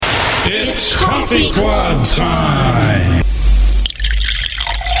It's Coffee Club time.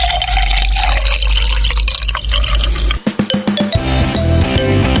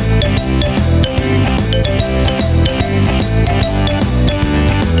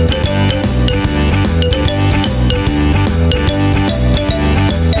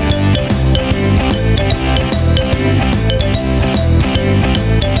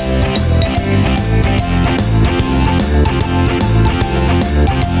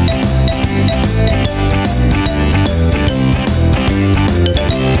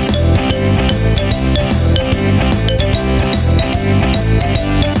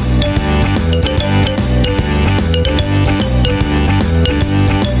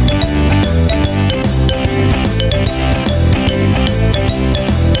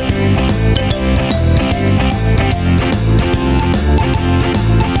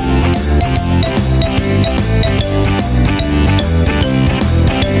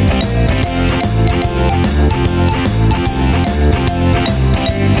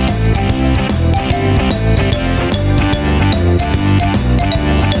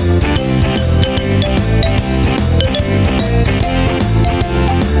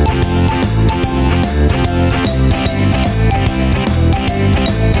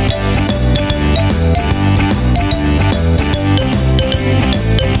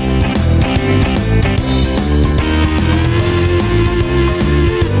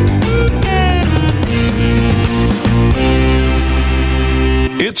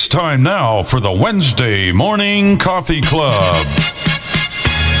 It's time now for the Wednesday Morning Coffee Club.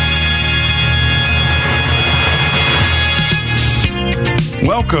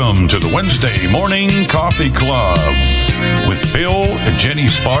 Welcome to the Wednesday Morning Coffee Club with Bill and Jenny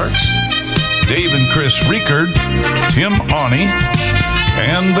Sparks, Dave and Chris Riekert, Tim Awney,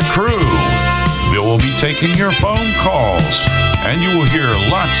 and the crew. Bill will be taking your phone calls, and you will hear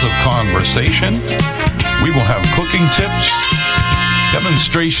lots of conversation. We will have cooking tips,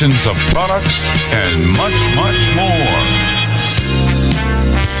 demonstrations of products, and much, much more.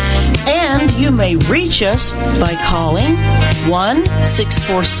 And you may reach us by calling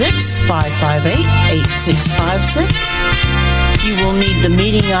 1-646-558-8656. You will need the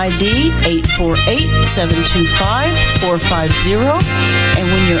meeting ID 848-725-450.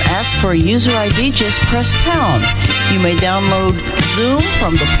 And when you're asked for a user ID, just press pound. You may download Zoom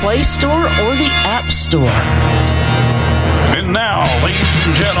from the Play Store or the App Store. And now, ladies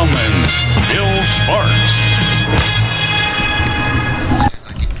and gentlemen, Bill Sparks.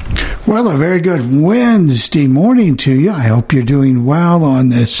 Well, a very good Wednesday morning to you. I hope you're doing well on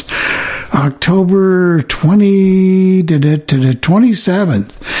this October 27th,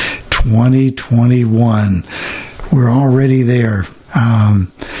 2021. We're already there.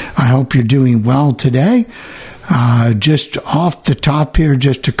 I hope you're doing well today. Just off the top here,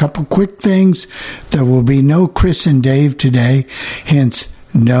 just a couple quick things. There will be no Chris and Dave today, hence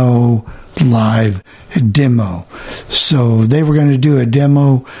no live demo. So they were going to do a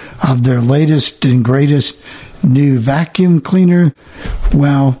demo of their latest and greatest new vacuum cleaner.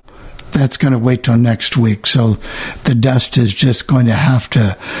 Well, that's going to wait till next week. So the dust is just going to have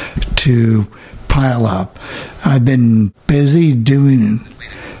to pile up. I've been busy doing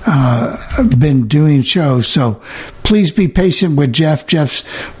shows, so please be patient with Jeff. Jeff's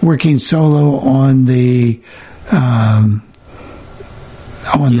working solo on the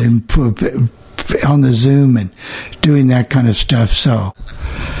Zoom and doing that kind of stuff. So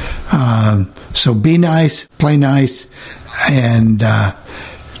be nice, play nice, and I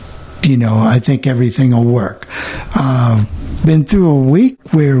think everything will work. Been through a week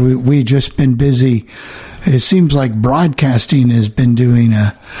where we just been busy. It seems like broadcasting has been doing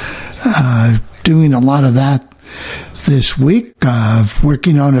a lot of that this week.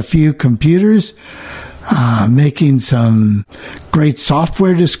 Working on a few computers, making some great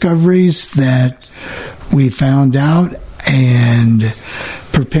software discoveries that we found out, and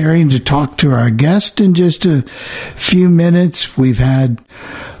preparing to talk to our guest in just a few minutes. I've had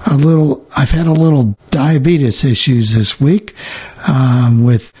a little diabetes issues this week,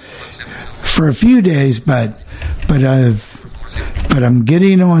 for a few days, but I'm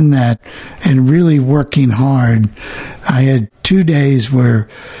getting on that and really working hard. I had 2 days where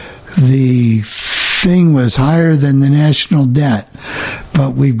the thing was higher than the national debt,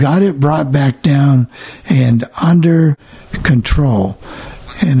 but we've got it brought back down and under control.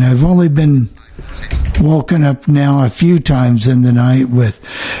 And I've only been woken up now a few times in the night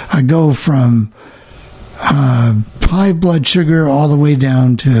I go from high blood sugar all the way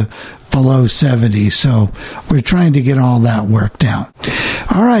down to below 70. So we're trying to get all that worked out.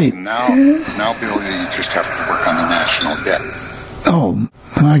 All right. Now, Bill, you just have to work on the national debt. Oh,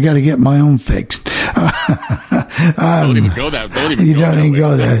 I got to get my own fixed. Don't even go that. Don't even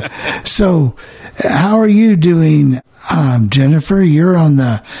go there. So, how are you doing, Jennifer? You're on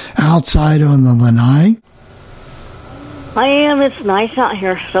the outside on the lanai. I am. It's nice out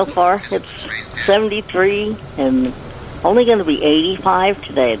here so far. It's 73 and only going to be 85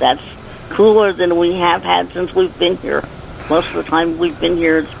 today. That's cooler than we have had since we've been here. Most of the time we've been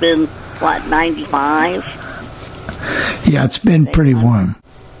here, it's been, 95? Yeah, it's been pretty warm.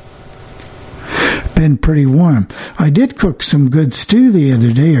 I did cook some good stew the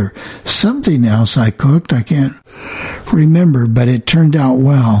other day, or something else I cooked. I can't remember, but it turned out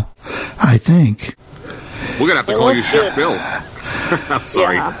well, I think. We're going to have to call you Chef Bill. I'm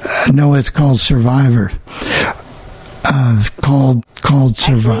sorry. Yeah. No, it's called Survivor. Called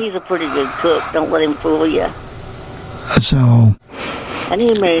Survivor. Actually, he's a pretty good cook. Don't let him fool you. So... And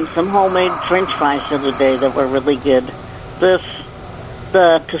he made some homemade French fries the other day that were really good. The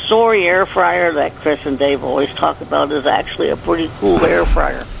Cosori air fryer that Chris and Dave always talk about is actually a pretty cool air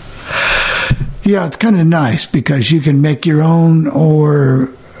fryer. Yeah, it's kind of nice because you can make your own or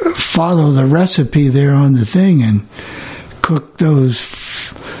follow the recipe there on the thing and cook those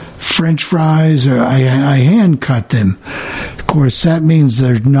French fries. Or I hand cut them. Of course, that means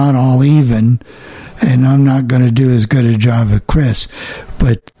they're not all even. And I'm not going to do as good a job as Chris,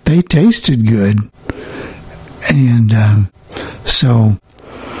 but they tasted good. And so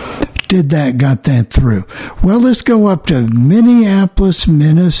got that through. Well, let's go up to Minneapolis,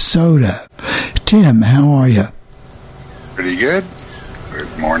 Minnesota. Tim, how are you? Pretty good.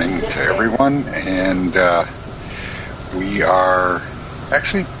 Good morning to everyone. And we are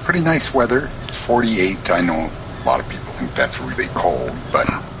actually pretty nice weather. It's 48. I know a lot of people think that's really cold, but...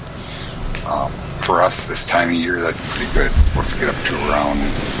 for us this time of year, that's pretty good. It's supposed to get up to around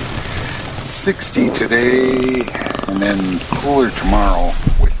 60 today, and then cooler tomorrow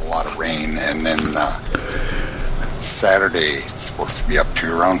with a lot of rain, and then Saturday it's supposed to be up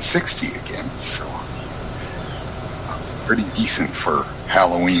to around 60 again. So pretty decent for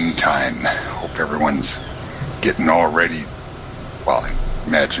Halloween time. Hope everyone's getting all ready. Well, I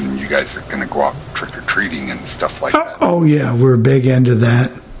imagine you guys are going to go out trick-or-treating and stuff like that. Oh, yeah, we're big into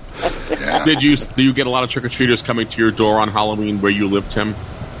that. Yeah. Do you get a lot of trick-or-treaters coming to your door on Halloween where you live, Tim?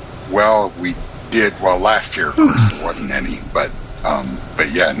 Well, we did. Well, last year, of course, there wasn't any. But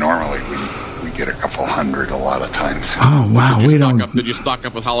yeah, normally we get a couple hundred a lot of times. Oh, wow. Did you stock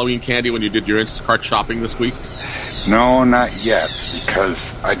up with Halloween candy when you did your Instacart shopping this week? No, not yet,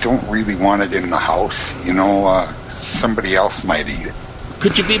 because I don't really want it in the house. Somebody else might eat it.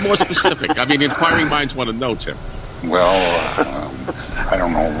 Could you be more specific? I mean, inquiring minds want to know, Tim. Well, I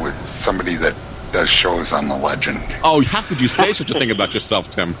don't know, with somebody that does shows on the Legend. Oh, how could you say such a thing about yourself,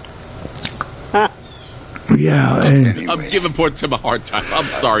 Tim? Yeah, and anyway, I'm giving poor Tim a hard time. I'm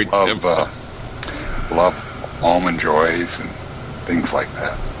sorry, Tim. Love Almond Joys and things like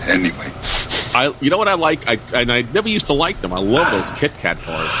that. Anyway. You know what I like? I never used to like them. I love those Kit Kat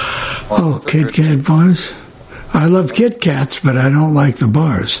bars. Oh, Kit Kat bars? I love Kit Kats, but I don't like the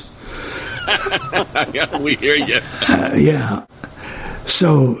bars. Yeah, we hear you. Yeah.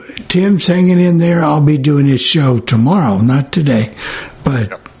 So Tim's hanging in there. I'll be doing his show tomorrow, not today,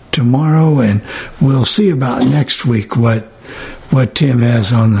 but tomorrow, and we'll see about next week what Tim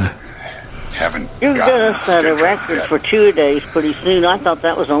has on the. You're going to set a record for 2 days pretty soon. I thought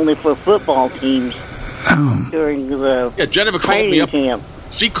that was only for football teams during the Jennifer called me up. Camp.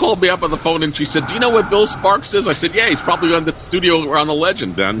 She called me up on the phone and she said, "Do you know where Bill Sparks is?" I said, "Yeah, he's probably on the studio around the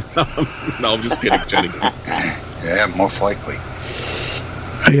Legend then." No, I'm just kidding, Jenny. Yeah, most likely.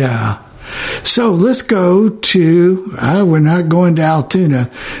 Yeah. So let's go to, we're not going to Altoona.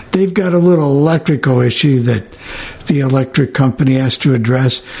 They've got a little electrical issue that the electric company has to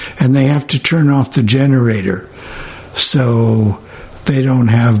address, and they have to turn off the generator. So they don't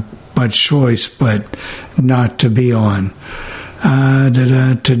have much choice but not to be on.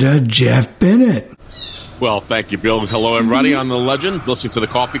 Jeff Bennett. Well, thank you, Bill. Hello, everybody on the Legend, listening to the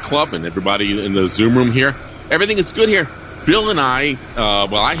Coffee Club, and everybody in the Zoom room here. Everything is good here. Bill and I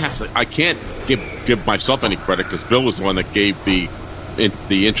can't give myself any credit because Bill was the one that gave the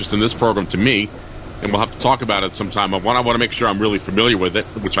interest in this program to me, and we'll have to talk about it sometime. I want to make sure I'm really familiar with it,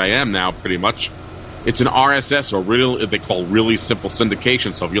 which I am now pretty much. It's an RSS, or they call really simple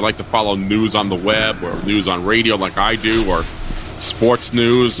syndication. So if you like to follow news on the web or news on radio like I do, or sports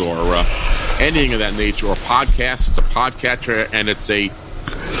news or anything of that nature, or podcast, it's a podcatcher, and it's a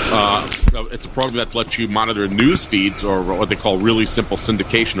program that lets you monitor news feeds, or what they call really simple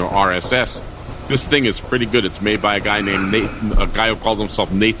syndication, or RSS. This thing is pretty good. It's made by a guy named Nathan, a guy who calls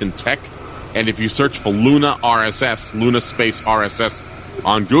himself Nathan Tech, And if you search for Luna RSS, Luna space RSS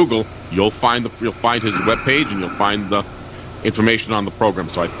on Google, you'll find his webpage and you'll find the information on the program.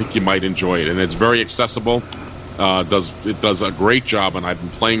 So I think you might enjoy it, and it's very accessible. It does a great job, and I've been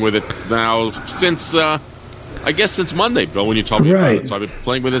playing with it now since since Monday, Bill, when you told me about it. So I've been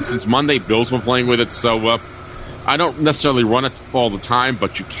playing with it since Monday. Bill's been playing with it, so I don't necessarily run it all the time,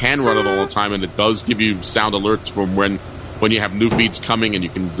 but you can run it all the time, and it does give you sound alerts from when you have new feeds coming, and you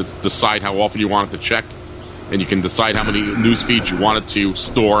can decide how often you want it to check, and you can decide how many news feeds you want it to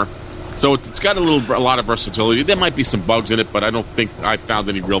store. So it's got a lot of versatility. There might be some bugs in it, but I don't think I found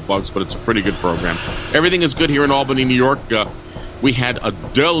any real bugs, but it's a pretty good program. Everything is good here in Albany, New York. We had a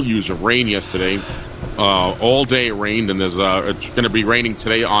deluge of rain yesterday. All day it rained, and it's going to be raining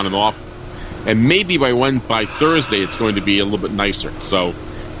today on and off. And maybe by Thursday it's going to be a little bit nicer. So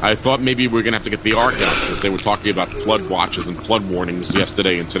I thought maybe we're going to have to get the ARC out, because they were talking about flood watches and flood warnings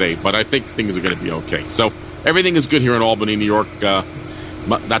yesterday and today. But I think things are going to be okay. So everything is good here in Albany, New York.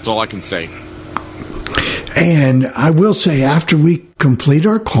 That's all I can say. And I will say, after we complete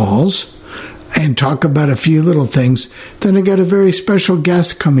our calls and talk about a few little things, then I got a very special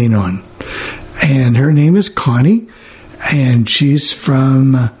guest coming on. And her name is Connie, and she's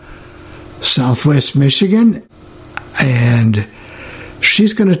from Southwest Michigan, and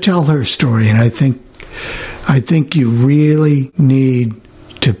she's going to tell her story. And I think you really need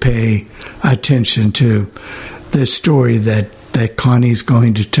to pay attention to this story that Connie's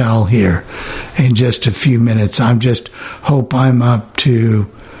going to tell here in just a few minutes. Hope I'm up to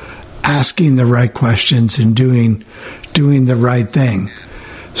asking the right questions and doing the right thing.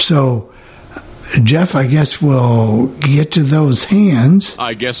 So, Jeff, I guess we'll get to those hands.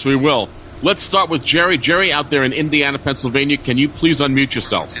 I guess we will. Let's start with Jerry. Jerry, out there in Indiana, Pennsylvania, can you please unmute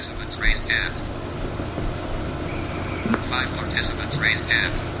yourself? Participants raised hand. 5 participants raised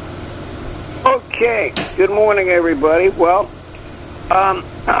hand. Okay. Good morning, everybody. Well, I'm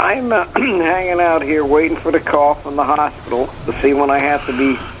hanging out here waiting for the call from the hospital to see when I have to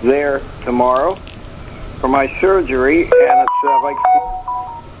be there tomorrow for my surgery, and it's like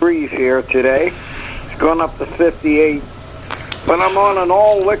 4 degrees here today. It's gone up to 58. But I'm on an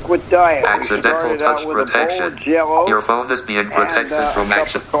all-liquid diet. Accidental touch protection. Jello, your phone is being protected from a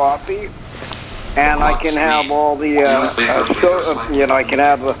cup of coffee, and I can have all the soda. I can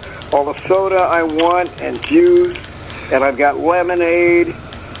have all the soda I want and juice, and I've got lemonade,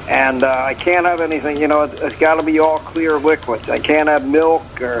 and I can't have anything. It's got to be all clear liquids. I can't have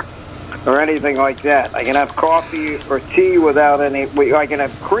milk or anything like that. I can have coffee or tea without any. I can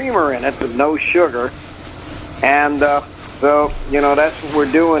have creamer in it, but no sugar, and. So, that's what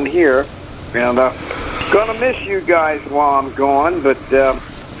we're doing here. And going to miss you guys while I'm gone, but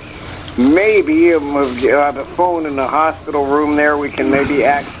maybe I have a phone in the hospital room there. We can maybe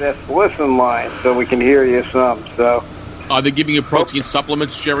access listen line so we can hear you some. So, are they giving you protein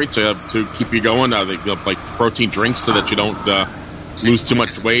supplements, Jerry, to keep you going? Are they like protein drinks so that you don't lose too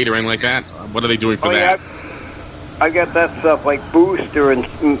much weight or anything like that? What are they doing for that? Yeah. I got that stuff like Boost and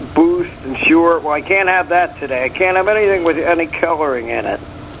Sure. Well, I can't have that today. I can't have anything with any coloring in it,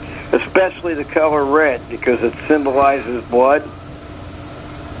 especially the color red, because it symbolizes blood,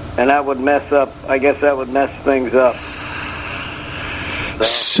 and that would mess up. I guess that would mess things up.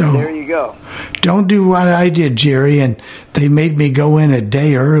 So there you go. Don't do what I did, Jerry, and they made me go in a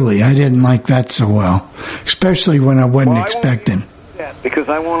day early. I didn't like that so well, especially when I wasn't expecting. Because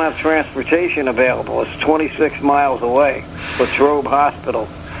I won't have transportation available. It's 26 miles away, Latrobe Hospital.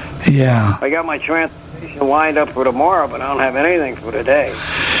 Yeah. I got my transportation lined up for tomorrow, but I don't have anything for today.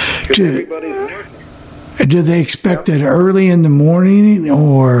 Everybody's working. Do they expect it early in the morning,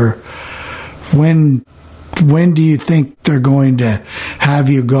 or when do you think they're going to have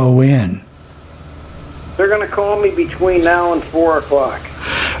you go in? They're going to call me between now and 4 o'clock.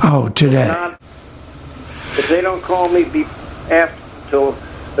 Oh, today. If they don't call me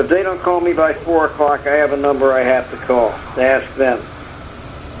if they don't call me by 4 o'clock, I have a number I have to call to ask them.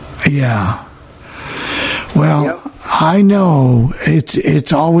 Yeah. Well, I know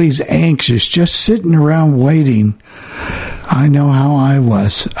it's always anxious, just sitting around waiting. I know how I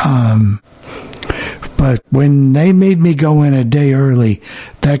was. But when they made me go in a day early,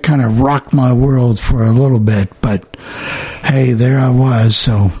 that kind of rocked my world for a little bit. But hey, there I was.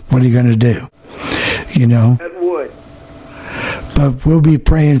 So what are you going to do? That would. But we'll be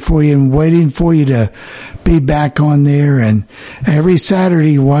praying for you and waiting for you to be back on there. And every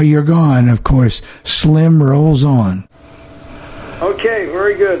Saturday while you're gone, of course, Slim rolls on. Okay,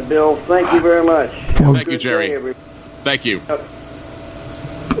 very good, Bill. Thank you very much. Well, thank you, Jerry. Thank you.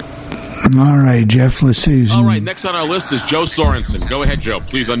 All right, Jeff, let's see. All right, next on our list is Joe Sorensen. Go ahead, Joe.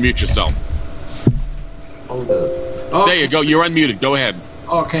 Please unmute yourself. Hold on. Oh, There you go. You're unmuted. Go ahead.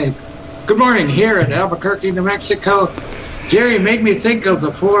 okay. Good morning here in Albuquerque, New Mexico. Jerry made me think of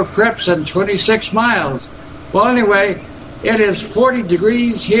the 4 preps and 26 miles. Well, anyway, it is 40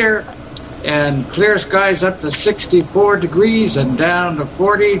 degrees here and clear skies up to 64 degrees and down to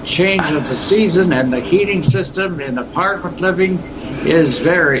 40. Change of the season and the heating system in apartment living is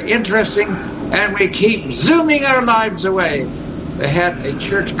very interesting, and we keep zooming our lives away. They had a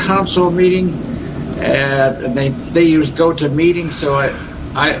church council meeting, and they use GoToMeeting, so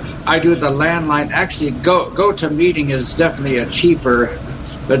I do the landline. Actually, GoToMeeting is definitely a cheaper,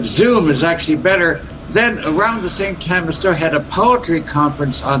 but Zoom is actually better. Then around the same time, I still had a poetry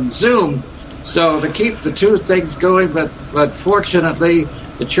conference on Zoom. So to keep the two things going, but fortunately,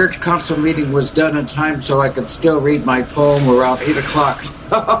 the church council meeting was done in time so I could still read my poem around 8 o'clock.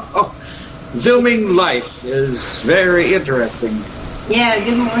 Zooming life is very interesting. Yeah,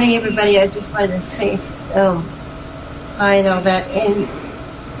 good morning, everybody. I just wanted to say I know that. And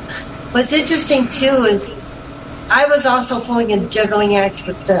what's interesting, too, is I was also pulling a juggling act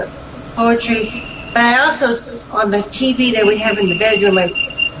with the poetry, but I also, on the TV that we have in the bedroom, hang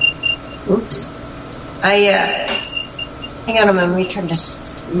on a moment, let me turn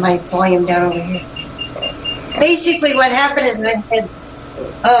my volume down over here. Basically, what happened is I had,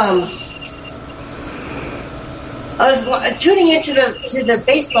 I was tuning into the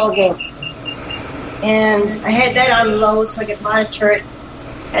baseball game, and I had that on low so I could monitor it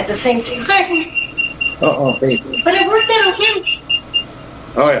at the same time. Baby. But it worked out okay.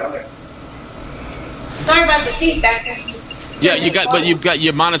 Oh, yeah. Sorry about the feedback. Yeah,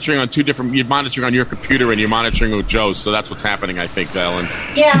 you're monitoring on two different. You're monitoring on your computer and you're monitoring with Joe's, so that's what's happening, I think, Ellen.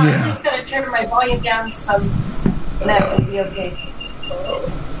 Yeah, I'm just gonna turn my volume down some. That would be okay.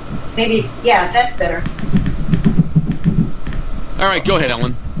 Maybe, yeah, that's better. All right, go ahead,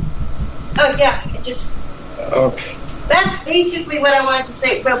 Ellen. Oh yeah, it just. Okay. That's basically what I wanted to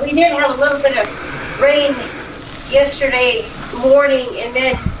say. But we did have a little bit of rain yesterday morning, and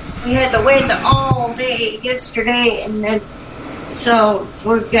then we had the wind all day yesterday, and then so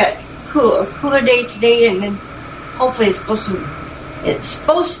we've got a cooler day today, and then hopefully it's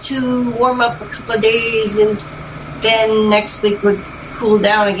supposed to warm up a couple of days, and then next week would cool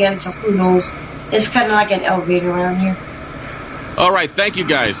down again. So who knows? It's kind of like an elevator around here. All right, thank you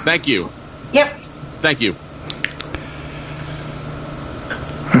guys. Thank you. Yep. Thank you.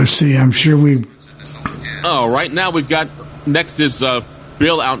 Let's see. I'm sure we. All right, now we've got next is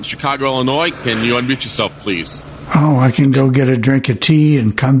Bill out in Chicago, Illinois. Can you unmute yourself, please? Oh, I can go get a drink of tea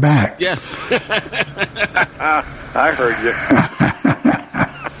and come back. Yeah. I heard you.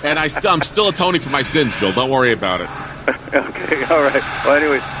 And I'm still atoning for my sins, Bill. Don't worry about it. Okay, all right. Well,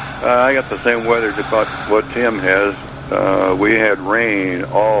 anyway, I got the same weather about what Tim has. We had rain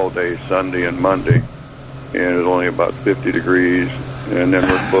all day Sunday and Monday, and it was only about 50 degrees. And then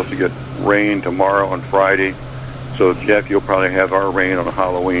we're supposed to get rain tomorrow and Friday. So, Jeff, you'll probably have our rain on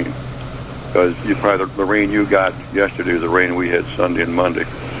Halloween. Because the rain you got yesterday is the rain we had Sunday and Monday.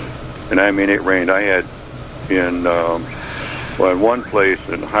 And I mean, it rained. I had in one place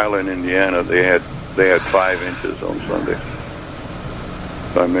in Highland, Indiana, they had 5 inches on Sunday.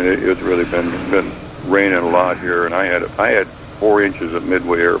 So, I mean, it's really been raining a lot here. And I had 4 inches at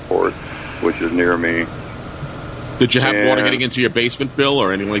Midway Airport, which is near me. Did you have water getting into your basement, Bill,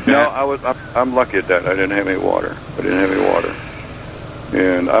 or anything like that? No, I'm lucky at that. I didn't have any water.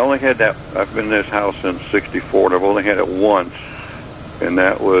 And I only had that. I've been in this house since '64, and I've only had it once, and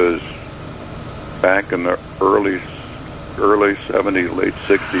that was back in the early '70s, late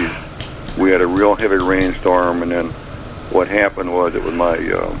 '60s. We had a real heavy rainstorm, and then what happened was my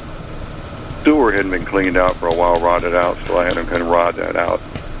sewer hadn't been cleaned out for a while, rotted out, so I had to kind of rot that out.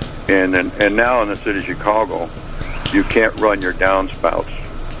 And now in the city of Chicago, you can't run your downspouts.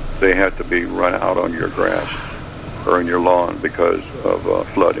 They have to be run out on your grass or on your lawn because of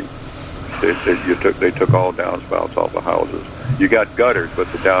flooding. They took all downspouts off the houses. You got gutters, but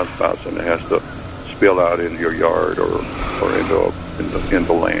the downspouts, and it has to spill out into your yard or into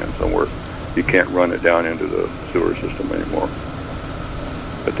land somewhere. You can't run it down into the sewer system anymore.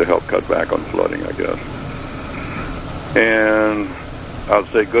 But to help cut back on flooding, I guess. And I'll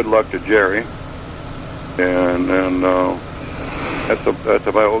say good luck to Jerry. And that's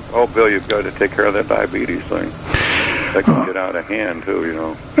about. Oh, Bill, you've got to take care of that diabetes thing. That can get out of hand too, you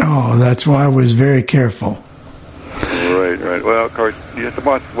know. Oh, that's why I was very careful. Right. Well, of course, you have to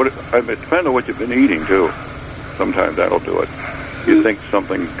watch. It depends on what you've been eating too. Sometimes that'll do it. You think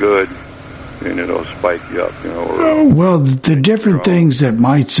something's good, and it'll spike you up, you know. Well, the different things that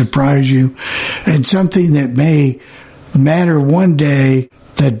might surprise you, and something that may matter one day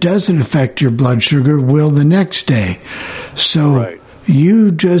that doesn't affect your blood sugar will the next day. So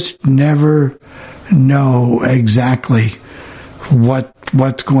you just never know exactly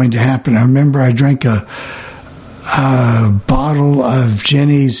what's going to happen. I remember I drank a bottle of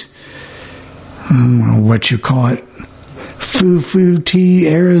Jenny's, what you call it, Foo tea,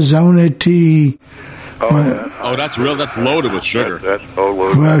 Arizona tea. That's real. That's loaded with sugar. That's so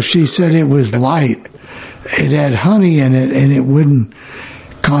loaded. Well, she said it was light. It had honey in it, and it wouldn't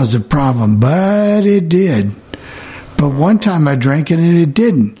cause a problem, but it did. But one time I drank it, and it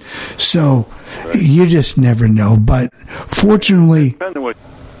didn't. So you just never know. But fortunately, depends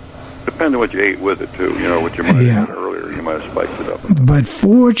on what you ate with it too. You know what you might have had earlier. You might have spiked it up. But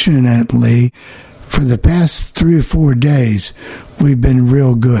fortunately, for the past 3 or 4 days, we've been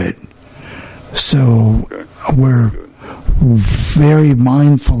real good. So we're very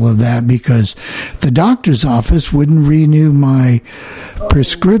mindful of that because the doctor's office wouldn't renew my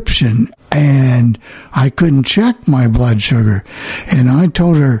prescription and I couldn't check my blood sugar. And I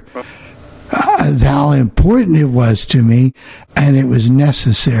told her how important it was to me and it was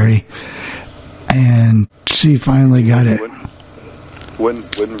necessary. And she finally got it.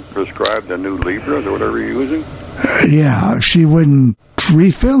 Wouldn't prescribe the new Libras or whatever you're using? Yeah, she wouldn't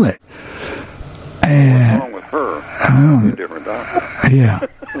refill it. And what's wrong with her? A different doctor. Yeah.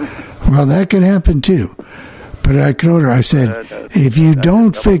 Well, that could happen too. But I told her, I said, if you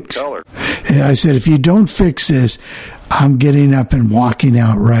don't fix this, I'm getting up and walking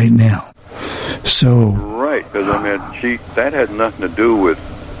out right now. So. Right, because that had nothing to do with.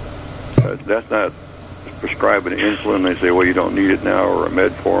 That's not prescribing insulin. They say, well, you don't need it now, or a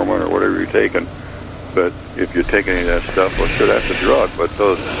metformin, or whatever you're taking. But if you're taking any of that stuff, well, sure, that's a drug. But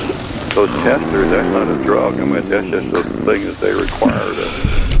those testers, that's not a drug. I mean, that's just a thing that they require to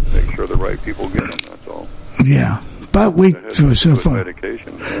make sure the right people get them. That's all. Yeah, but so far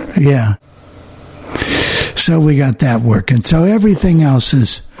medication. Yeah. So we got that working. So everything else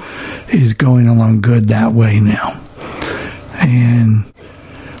is going along good that way now, and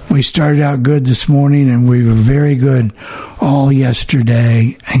we started out good this morning, and we were very good all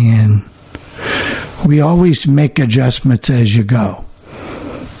yesterday, and we always make adjustments as you go.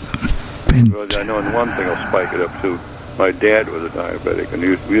 Well, I know one thing will spike it up too. My dad was a diabetic, and we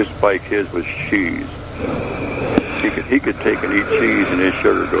used to spike his with cheese. He could take and eat cheese, and his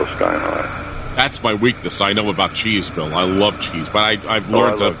sugar goes sky high. That's my weakness. I know about cheese, Bill. I love cheese, but I've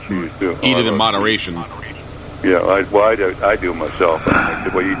learned to eat it in moderation. Yeah, I do myself. I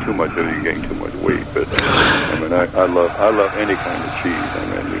said, well, you eat too much of it, you gain too much weight. But I mean, I love any kind of cheese.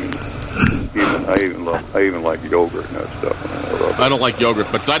 I even like yogurt and that stuff. I don't like yogurt,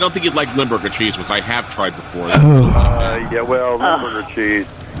 but I don't think you'd like Limburger cheese, which I have tried before. Yeah, well, Limburger cheese,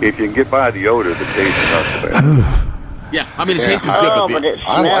 if you can get by the odor, the taste is not so bad. Yeah, I mean, the taste is good, but it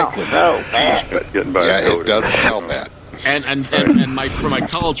smells so bad. It does smell bad. And for my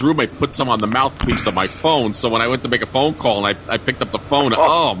college roommate put some on the mouthpiece of my phone, so when I went to make a phone call and I picked up the phone,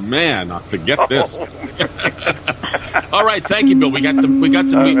 oh man, forget this. All right, thank you, Bill. We got some.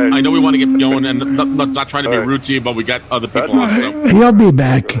 I know we want to get going, and not trying to be rude to you, but we got other people on. So he'll be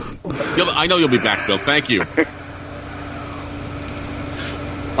back. I know you'll be back, Bill. Thank you.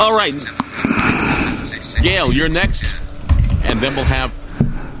 All right, Gail, you're next, and then we'll have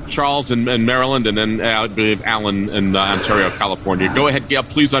Charles in Maryland, and then I believe Alan in Ontario, California. Go ahead, Gail.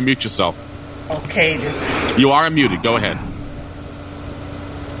 Please unmute yourself. Okay. You are unmuted. Go ahead.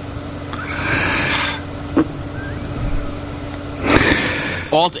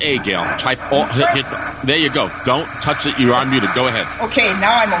 Alt-A, Gail. Type Alt. Hit, there you go. Don't touch it. You are unmuted. Go ahead. Okay,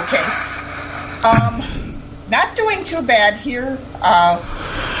 now I'm okay. Not doing too bad here.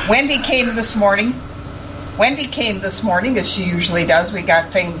 Wendy came this morning, as she usually does. We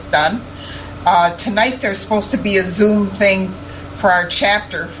got things done. Tonight there's supposed to be a Zoom thing for our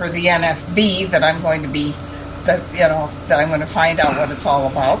chapter for the NFB that I'm going to find out what it's all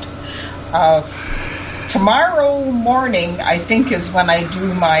about. Tomorrow morning, I think, is when I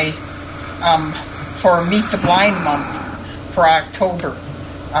do my for Meet the Blind month for October.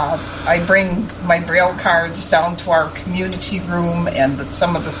 I bring my Braille cards down to our community room and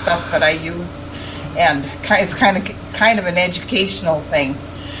some of the stuff that I use, and it's kind of an educational thing.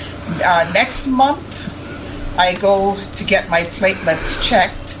 Next month, I go to get my platelets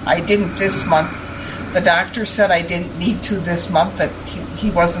checked. I didn't this month. The doctor said I didn't need to this month, that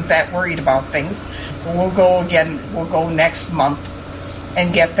he wasn't that worried about things. But we'll go again. We'll go next month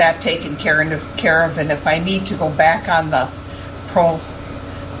and get that taken care of. And if I need to go back on the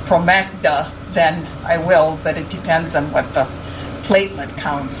Promacta, then I will. But it depends on what the platelet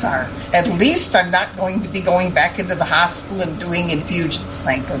counts are. At least I'm not going to be going back into the hospital and doing infusions,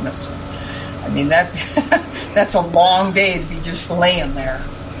 thank goodness. I mean, that's a long day to be just laying there.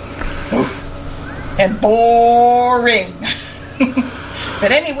 And boring.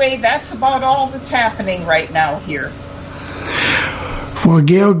 But anyway, that's about all that's happening right now here. Well,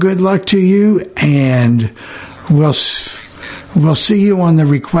 Gail, good luck to you, and we'll see you on the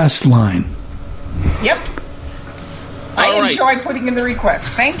request line. Yep. I enjoy putting in the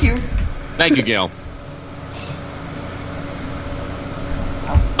requests. Thank you. Thank you, Gail.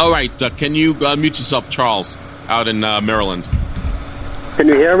 All right, can you mute yourself, Charles, out in Maryland? Can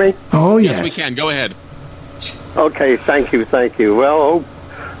you hear me? Oh, yes. Yes, we can. Go ahead. Okay, thank you. Well,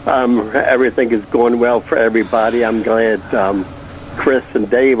 everything is going well for everybody. I'm glad Chris and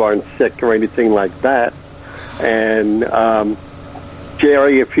Dave aren't sick or anything like that. And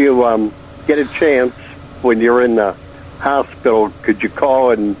Jerry, if you get a chance when you're in the hospital, could you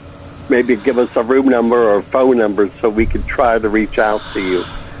call and maybe give us a room number or a phone number so we could try to reach out to you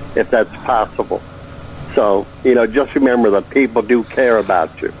if that's possible? So, just remember that people do care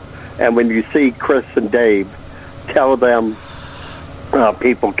about you. And when you see Chris and Dave, tell them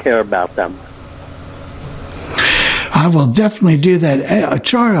people care about them. I will definitely do that.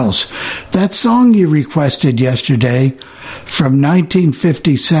 Charles, that song you requested yesterday from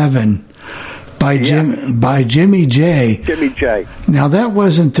 1957 by Jimmy J. Jimmy J. Now, that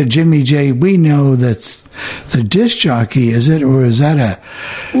wasn't the Jimmy J we know that's the disc jockey, is it? Or is that a...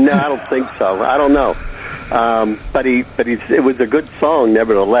 No, I don't think so. I don't know. But it was a good song,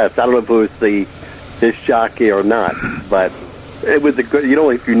 nevertheless. I don't know if it was the disc jockey or not, but it was a good...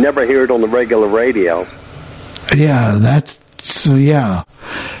 if you never hear it on the regular radio... Yeah,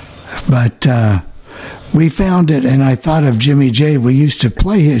 But we found it, and I thought of Jimmy J. We used to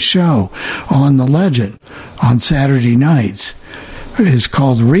play his show on The Legend on Saturday nights. It's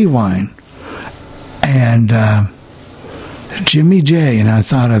called Rewind. And Jimmy J., and I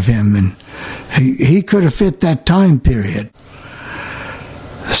thought of him, and he could have fit that time period.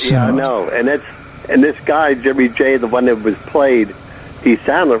 So, yeah, I know. And this guy, Jimmy J., the one that was played, he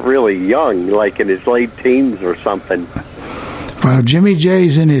sounded really young, like in his late teens or something. Well, Jimmy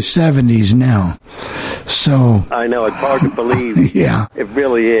J's in his 70s now, so... I know, it's hard to believe. Yeah. It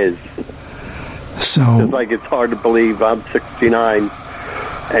really is. So... It's like it's hard to believe I'm 69,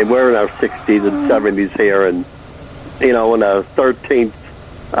 and we're in our 60s and 70s here, and, on the 13th,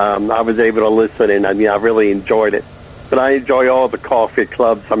 I was able to listen, and I really enjoyed it. But I enjoy all the coffee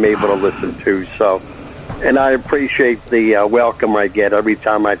clubs I'm able to listen to, so... And I appreciate the welcome I get every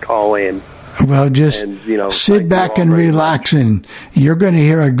time I call in. Well, just sit back and relax, and you're going to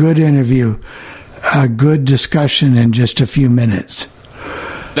hear a good interview, a good discussion in just a few minutes.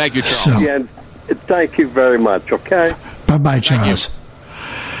 Thank you, Charles. Yeah, thank you very much, okay? Bye-bye, Charles.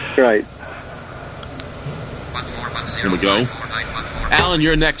 Right. Here we go. Alan,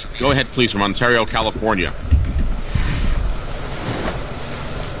 you're next. Go ahead, please, from Ontario, California.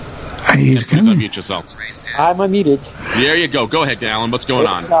 He's please unmute yourself. I'm unmuted. There you go. Go ahead, Alan. What's going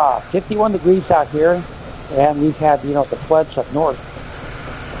on? 51 degrees out here, and we've had, the floods up north.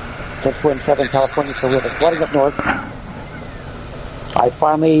 Since we're in Southern California, so we have the flooding up north. I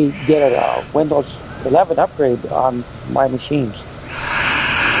finally did a Windows 11 upgrade on my machines.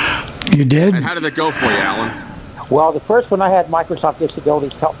 You did? And how did it go for you, Alan? Well, the first one I had Microsoft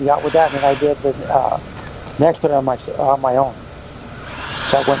Disabilities help me out with that, and I did the next one on my own.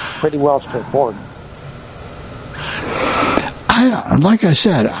 So it went pretty well straightforward. Like I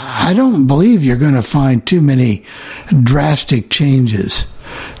said, I don't believe you're going to find too many drastic changes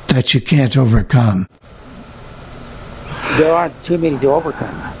that you can't overcome. There aren't too many to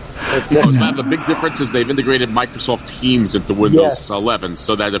overcome. The big difference is they've integrated Microsoft Teams into Windows 11,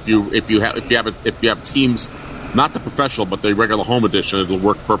 so that if you have Teams, not the professional but the regular home edition, it'll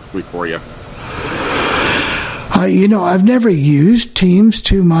work perfectly for you. I've never used Teams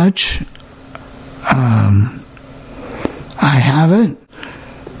too much. I haven't,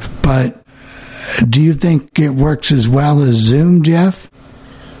 but do you think it works as well as Zoom, Jeff?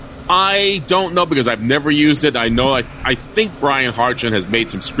 I don't know because I've never used it. I know I think Brian Hartgen has made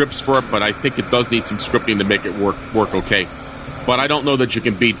some scripts for it, but I think it does need some scripting to make it work okay. But I don't know that you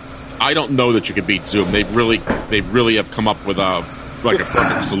can beat. I don't know that you can beat Zoom. They really have come up with a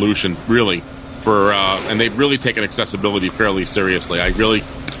perfect solution, really, for and they've really taken accessibility fairly seriously.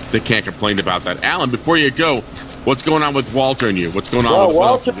 They can't complain about that. Alan, before you go, what's going on with Walter and you? What's going on with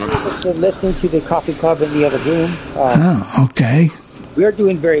Walter? Walter was listening to the coffee club in the other room. Okay. We're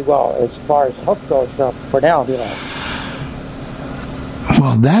doing very well as far as health goes for now,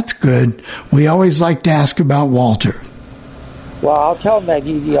 Well, that's good. We always like to ask about Walter. Well, I'll tell him that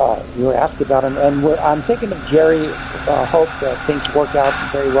you were asked about him, and I'm thinking of Jerry. Hope that things work out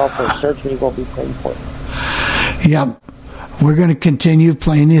very well for surgery. We'll be praying for him. Yep. We're going to continue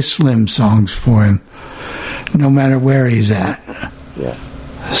playing his Slim songs for him, no matter where he's at. Yeah.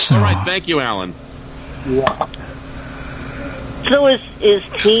 So, all right. Thank you, Alan. Yeah. So is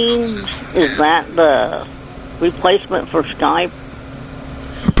Teams, is that the replacement for Skype?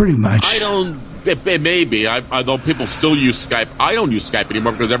 Pretty much. I don't. It may be. Although people still use Skype, I don't use Skype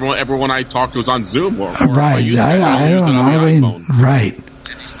anymore because everyone I talk to is on Zoom or right. I don't know. Right.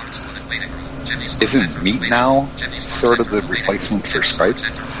 Isn't Meet now sort of the replacement for Skype?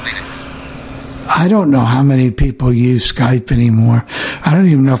 I don't know how many people use Skype anymore. I don't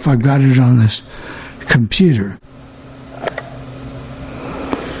even know if I've got it on this computer.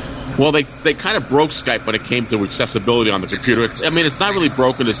 Well, they kind of broke Skype when it came to accessibility on the computer. It's not really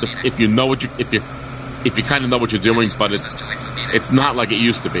broken. It's if you know what if you kind of know what you're doing, but it's not like it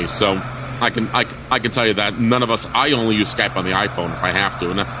used to be. So I can tell you that none of us. I only use Skype on the iPhone if I have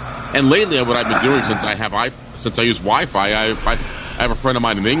to. And lately, what I've been doing since I use Wi-Fi, I have a friend of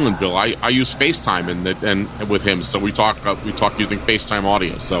mine in England, Bill. I use FaceTime and with him, so we talk using FaceTime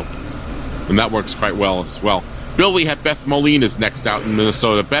audio. So and that works quite well as well. Bill, we have Beth Moline is next out in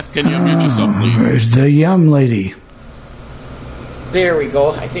Minnesota. Beth, can you unmute yourself, please? Where's the Yum Lady? There we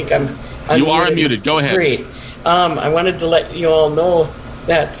go. I think I'm unmuted. You are unmuted. Go ahead. Great. I wanted to let you all know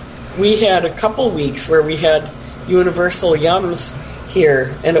that we had a couple weeks where we had Universal Yums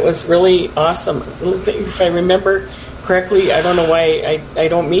here, and it was really awesome. If I remember correctly, I don't know why I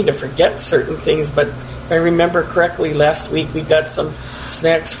don't mean to forget certain things, but if I remember correctly, last week we got some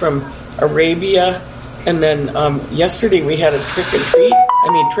snacks from Arabia. And then yesterday we had a trick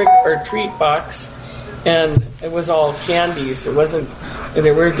or treat box, and it was all candies. There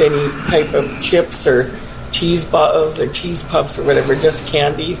weren't any type of chips or cheese balls or cheese puffs or whatever, just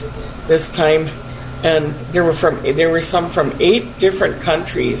candies this time. And there were some from 8 different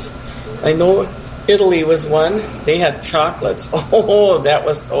countries. I know Italy was one. They had chocolates. Oh, that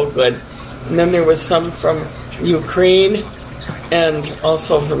was so good. And then there was some from Ukraine and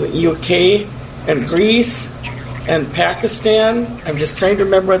also from the UK. And Greece and Pakistan. I'm just trying to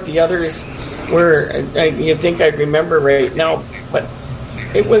remember what the others were. You'd think I'd remember right now, but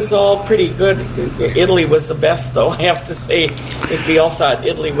it was all pretty good. Italy was the best, though, I have to say. I think we all thought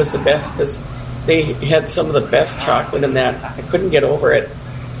Italy was the best because they had some of the best chocolate in that. I couldn't get over it.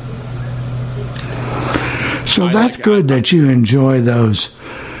 So that's good that you enjoy those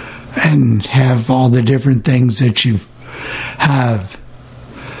and have all the different things that you have.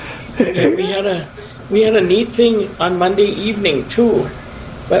 We had a neat thing on Monday evening too,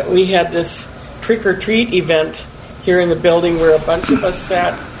 but we had this trick or treat event here in the building where a bunch of us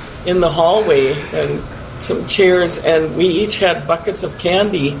sat in the hallway and some chairs, and we each had buckets of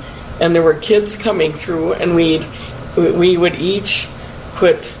candy, and there were kids coming through, and we would each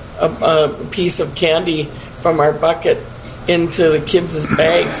put a piece of candy from our bucket into the kids'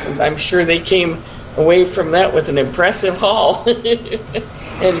 bags, and I'm sure they came away from that with an impressive haul.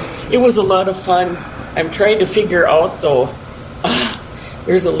 And it was a lot of fun. I'm trying to figure out, though,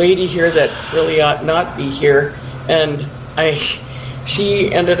 there's a lady here that really ought not be here, and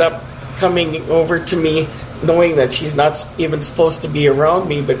she ended up coming over to me knowing that she's not even supposed to be around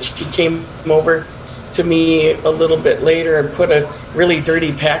me, but she came over to me a little bit later and put a really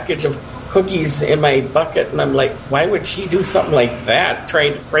dirty package of cookies in my bucket, and I'm like, why would she do something like that,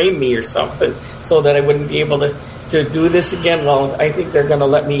 trying to frame me or something so that I wouldn't be able to do this again? Well, I think they're going to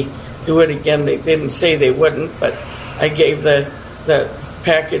let me do it again. They didn't say they wouldn't, but I gave the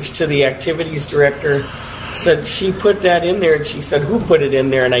package to the activities director, said she put that in there, and she said, who put it in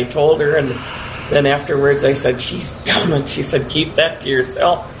there? And I told her, and then afterwards I said, she's dumb, and she said, keep that to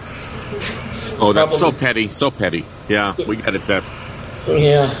yourself. Oh, that's so petty. Yeah, we got it, Beth.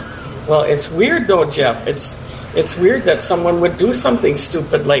 Yeah. Well, it's weird, though, Jeff. It's weird that someone would do something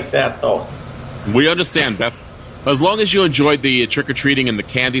stupid like that, though. We understand, Beth. As long as you enjoyed the trick-or-treating and the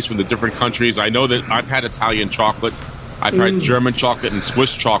candies from the different countries, I know that I've had Italian chocolate, I've had German chocolate and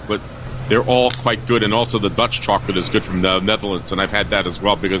Swiss chocolate. They're all quite good, and also the Dutch chocolate is good from the Netherlands, and I've had that as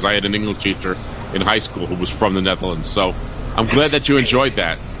well because I had an English teacher in high school who was from the Netherlands. So I'm glad that you enjoyed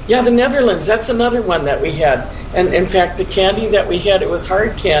that. Yeah, the Netherlands, that's another one that we had. And in fact, the candy that we had, it was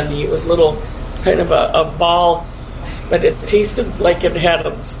hard candy. It was little, kind of a ball, but it tasted like it had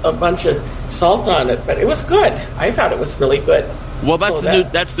a bunch of salt on it, but it was good. I thought it was really good. Well,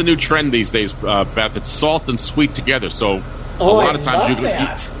 that's the new trend these days, Beth. It's salt and sweet together. So a lot of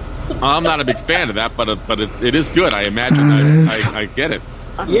times I'm not a big fan of that, but it is good. I imagine. I get it.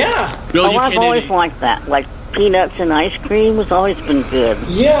 Yeah. Bill, I've always liked that. Like peanuts and ice cream has always been good.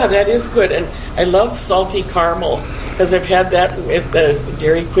 Yeah, that is good. And I love salty caramel because I've had that with the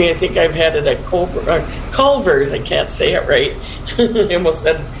Dairy Queen. I think I've had it at Culver's. I can't say it right. I almost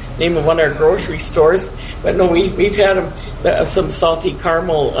said the name of one of our grocery stores. But no, we've had some salty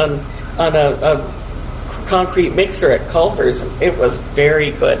caramel on a concrete mixer at Culver's. It was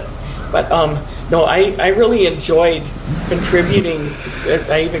very good. But no, I really enjoyed contributing.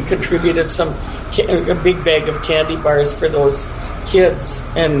 I even contributed a big bag of candy bars for those kids,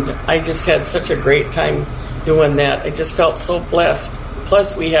 and I just had such a great time doing that. I just felt so blessed.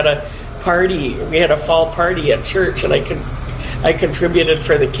 Plus, we had a party. We had a fall party at church, and I contributed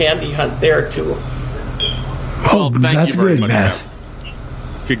for the candy hunt there too. Oh, that's good, Beth.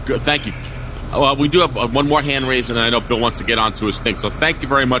 Good, thank you. We do have one more hand raised, and I know Bill wants to get onto his thing. So thank you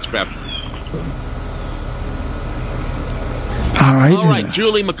very much, Beth. All right,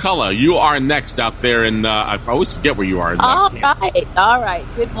 Julie McCullough, you are next out there, and I always forget where you are. All right.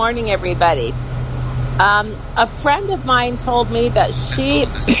 Good morning, everybody. A friend of mine told me that she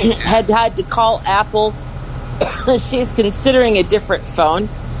had to call Apple. She's considering a different phone,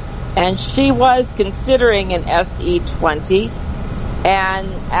 and she was considering an SE20, and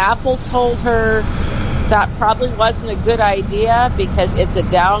Apple told her that probably wasn't a good idea because it's a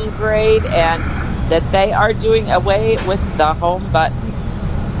downgrade and that they are doing away with the home button,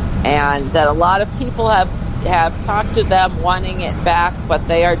 and that a lot of people have talked to them wanting it back, but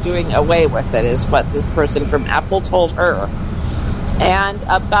they are doing away with it, is what this person from Apple told her. And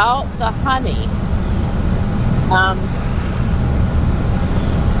about the honey,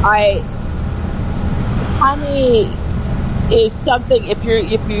 honey is something. If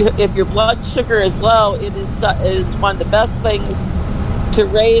your blood sugar is low, it is one of the best things to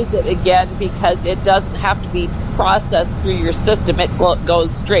raise it again, because it doesn't have to be processed through your system. It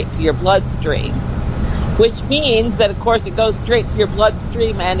goes straight to your bloodstream, which means that, of course, it goes straight to your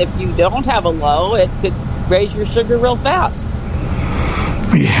bloodstream, and if you don't have a low, it could raise your sugar real fast.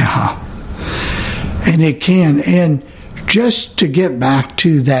 Yeah, and it can. And just to get back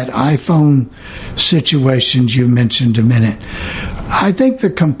to that iPhone situation you mentioned a minute, I think the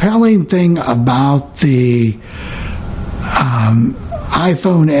compelling thing about the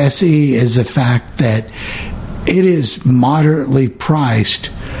iPhone SE is the fact that it is moderately priced,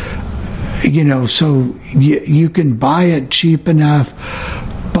 so you can buy it cheap enough,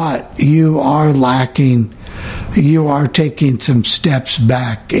 but you are taking some steps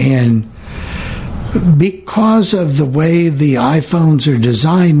back. And because of the way the iPhones are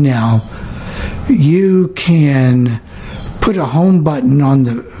designed now, you can put a home button on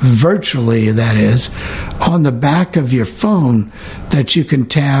the back of your phone that you can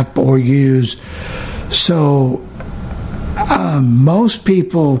tap or use. So most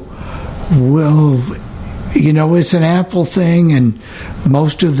people will, it's an Apple thing, and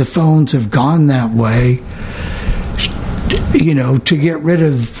most of the phones have gone that way, to get rid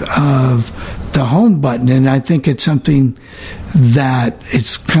of the home button. And I think it's something that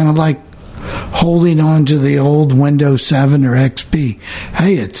it's kind of like holding on to the old Windows 7 or XP.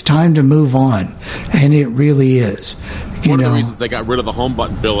 Hey, it's time to move on. And it really is. One of the reasons they got rid of the home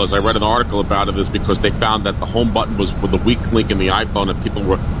button, Bill, as I read an article about it, is because they found that the home button was the weak link in the iPhone, and people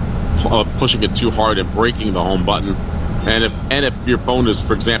were pushing it too hard and breaking the home button. And if your phone is,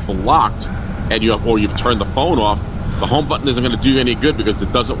 for example, locked, and you've turned the phone off, the home button isn't going to do you any good because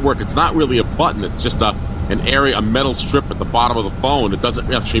it doesn't work. It's not really a button. It's just a metal strip at the bottom of the phone. It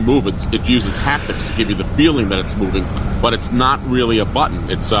doesn't actually move. It uses haptics to give you the feeling that it's moving, but it's not really a button.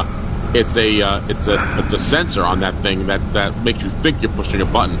 It's a sensor on that thing that makes you think you're pushing a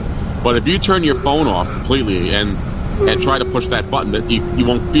button. But if you turn your phone off completely and try to push that button, you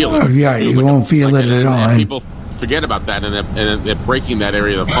won't feel it. Yeah, you won't feel it at all. And people forget about that, and they're breaking that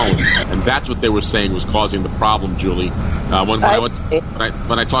area of the phone, and that's what they were saying was causing the problem, Julie. When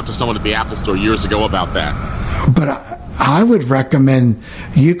I talked to someone at the Apple Store years ago about that. But I would recommend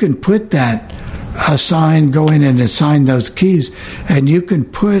you can put that go in and assign those keys, and you can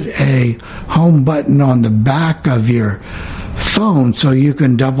put a home button on the back of your phone so you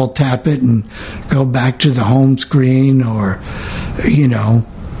can double tap it and go back to the home screen, or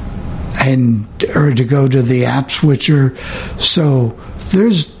to go to the app switcher. So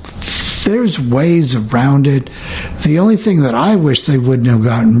there's ways around it. The only thing that I wish they wouldn't have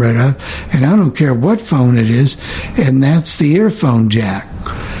gotten rid of, and I don't care what phone it is, and that's the earphone jack.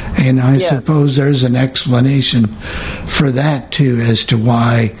 And I suppose there's an explanation for that too, as to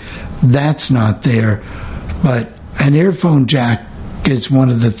why that's not there. But an earphone jack is one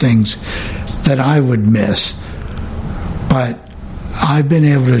of the things that I would miss. But I've been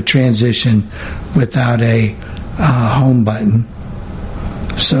able to transition without a home button.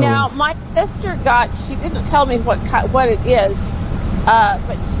 So now my sister she didn't tell me what it is,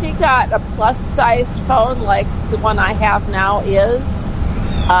 but she got a plus-sized phone like the one I have now is.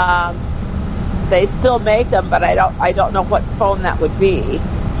 They still make them, but I don't know what phone that would be.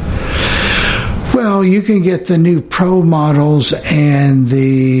 Well, you can get the new Pro models and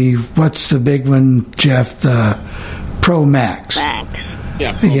what's the big one, Jeff? The Pro Max.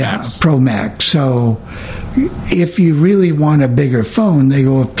 Yeah, Pro Max. So if you really want a bigger phone, they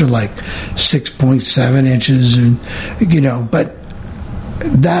go up to like 6.7 inches, and but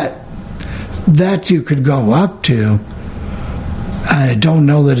that you could go up to. I don't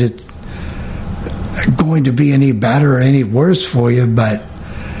know that it's going to be any better or any worse for you, but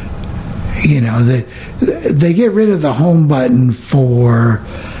they get rid of the home button for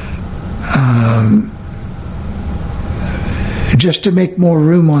just to make more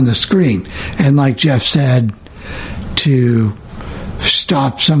room on the screen, and like Jeff said, to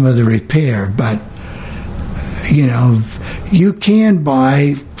stop some of the repair. But you can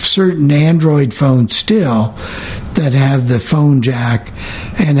buy certain Android phones still that have the phone jack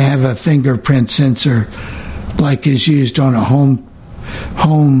and have a fingerprint sensor like is used on a home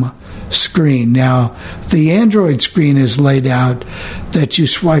screen. Now, the Android screen is laid out that you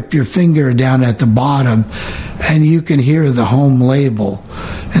swipe your finger down at the bottom and you can hear the home label,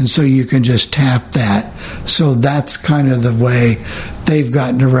 and so you can just tap that. So that's kind of the way they've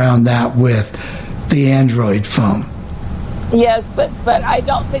gotten around that with the Android phone. Yes, but I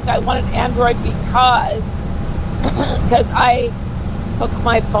don't think I want an Android because I hook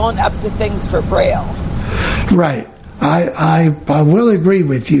my phone up to things for Braille. Right. I will agree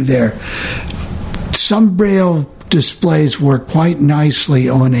with you there. Some Braille displays work quite nicely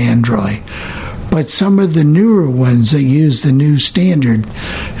on Android, but some of the newer ones that use the new standard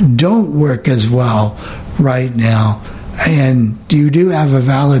don't work as well right now, and you do have a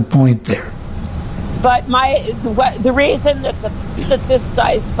valid point there. But the reason that this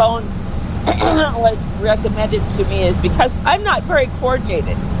size phone was recommended to me is because I'm not very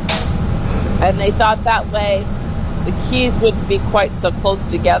coordinated, and they thought that way the keys wouldn't be quite so close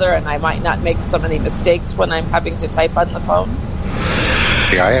together, and I might not make so many mistakes when I'm having to type on the phone.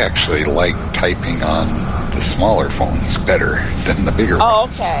 Yeah, I actually like typing on the smaller phones better than the bigger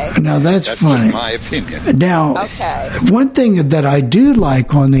ones. Okay. Now that's funny. Just my opinion. Now, one thing that I do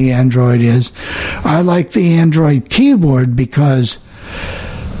like on the Android is I like the Android keyboard because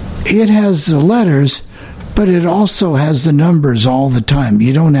it has the letters, but it also has the numbers all the time.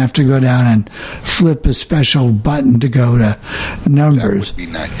 You don't have to go down and flip a special button to go to numbers. That would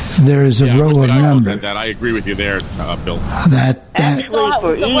be nice. There's a row of numbers. I agree with you there, Bill. So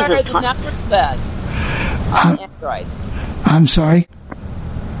where are the numbers then on Android? I'm sorry?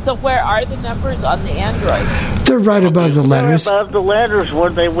 So where are the numbers on the Android? They're right above the letters. They're above the letters where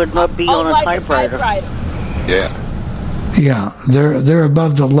they would not be on a typewriter. Yeah. Yeah, they're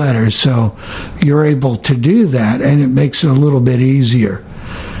above the letters, so you're able to do that, and it makes it a little bit easier.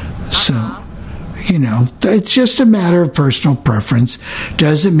 So, it's just a matter of personal preference.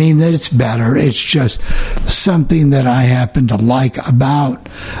 Doesn't mean that it's better. It's just something that I happen to like about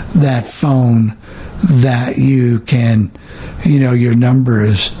that phone, that you can, your number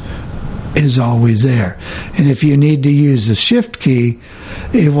is always there. And if you need to use the shift key,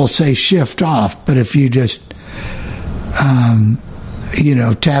 it will say shift off, but if you just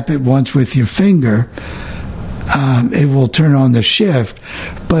tap it once with your finger, it will turn on the shift,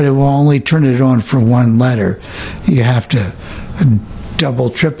 but it will only turn it on for one letter. You have to double,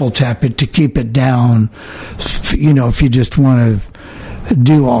 triple tap it to keep it down. If you just want to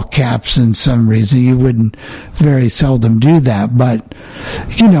do all caps in some reason, you wouldn't very seldom do that. But,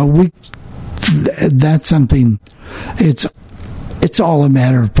 that's something, it's all a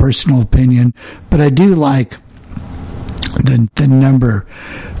matter of personal opinion. But I do like the number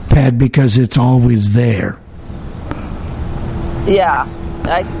pad because it's always there. Yeah,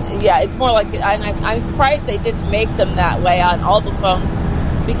 it's more like, and I'm surprised they didn't make them that way on all the phones,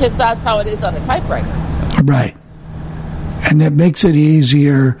 because that's how it is on a typewriter. Right, and it makes it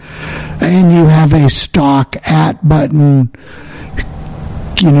easier. And you have a stock @ button,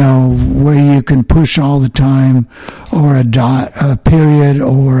 where you can push all the time, or a period,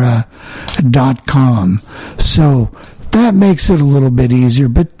 or a .com. So that makes it a little bit easier,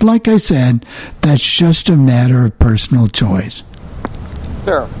 but like I said, that's just a matter of personal choice.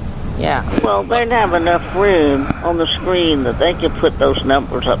 Sure. Yeah. Well, they'd have enough room on the screen that they could put those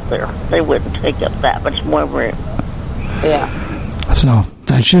numbers up there. They wouldn't take up that much more room. Yeah. So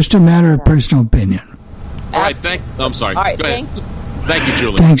that's just a matter of personal opinion. All right, I'm sorry. All right, Go ahead. thank you. Thank you,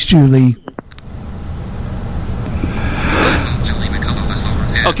 Julie. Thanks, Julie.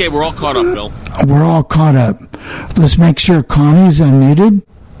 Okay, we're all caught up, Bill. We're all caught up. Let's make sure Connie's unmuted.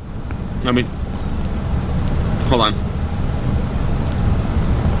 Hold on.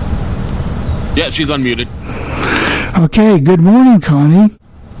 Yeah, she's unmuted. Okay, good morning, Connie.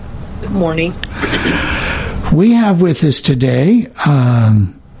 Good morning. We have with us today a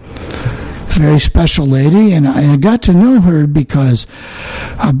very special lady, and I got to know her because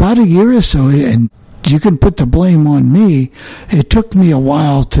about a year or so, and you can put the blame on me, it took me a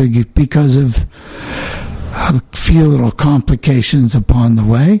while because of a few little complications upon the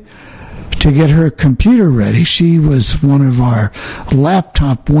way, to get her computer ready. She was one of our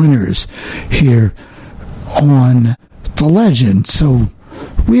laptop winners here on The Legend, so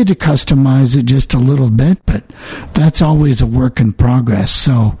we had to customize it just a little bit, but that's always a work in progress.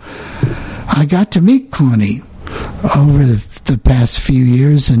 So I got to meet Connie over the past few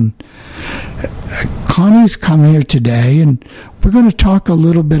years, and Connie's come here today, and we're going to talk a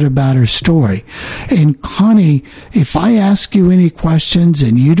little bit about her story. And Connie, if I ask you any questions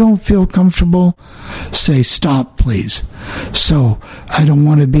and you don't feel comfortable, say stop, please. So I don't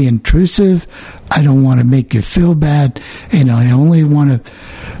want to be intrusive. I don't want to make you feel bad, and I only want to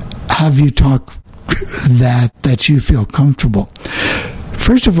have you talk that you feel comfortable.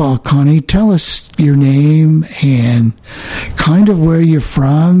 First of all, Connie, tell us your name and kind of where you're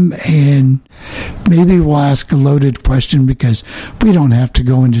from, and maybe we'll ask a loaded question because we don't have to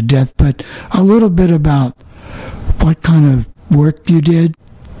go into depth, but a little bit about what kind of work you did,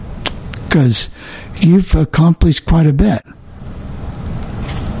 because you've accomplished quite a bit.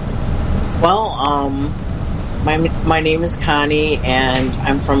 Well, my name is Connie, and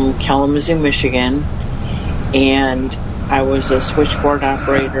I'm from Kalamazoo, Michigan, and I was a switchboard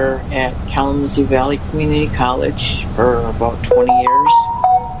operator at Kalamazoo Valley Community College for about 20 years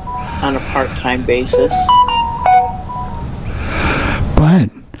on a part-time basis. But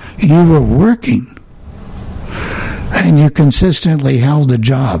you were working, and you consistently held a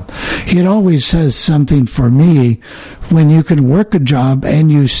job. It always says something for me when you can work a job and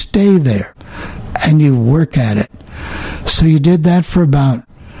you stay there and you work at it. So you did that for about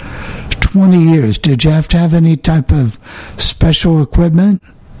 20 years. Did you have to have any type of special equipment?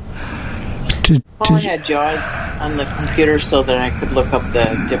 I had JAWS on the computer so that I could look up the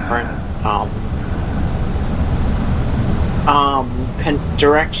different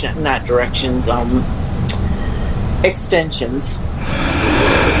extensions.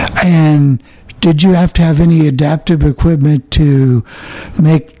 And did you have to have any adaptive equipment to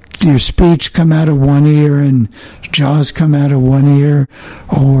make your speech come out of one ear and JAWS come out of one ear,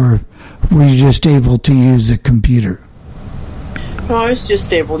 or were you just able to use the computer? No, I was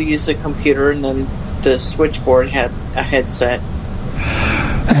just able to use the computer, and then the switchboard had a headset.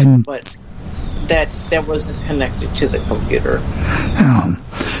 But that wasn't connected to the computer.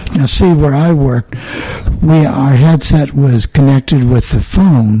 Now, see, where I worked, our headset was connected with the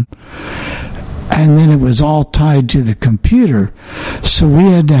phone, and then it was all tied to the computer. So we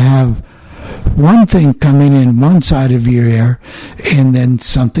had to have one thing coming in one side of your ear and then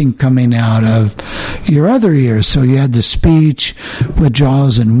something coming out of your other ear. So you had the speech with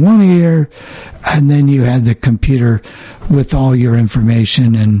JAWS in one ear, and then you had the computer with all your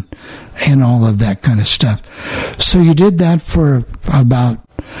information and all of that kind of stuff. So you did that for about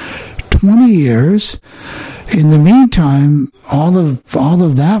 20 years. In the meantime, all of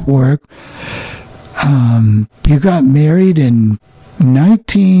that work, you got married in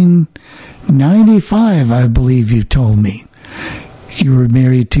 1995, I believe you told me. You were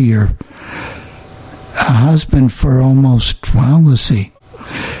married to your husband for almost,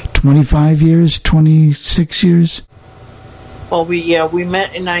 25 years, 26 years? Well, we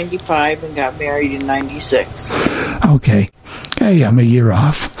met in 95 and got married in 96. Okay. Hey, I'm a year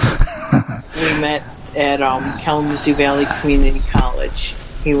off. We met at Kalamazoo Valley Community College.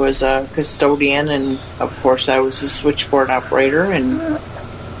 He was a custodian, and of course I was a switchboard operator, and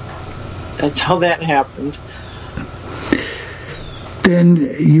that's how that happened.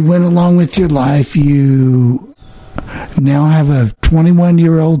 Then you went along with your life. You now have a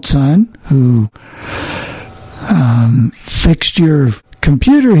 21-year-old son who fixed your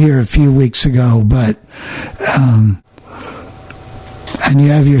computer here a few weeks ago, but and you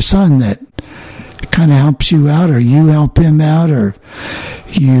have your son that kind of helps you out, or you help him out, or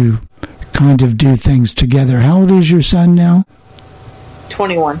you kind of do things together. How old is your son now?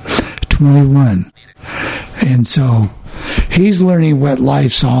 21. 21. And so he's learning what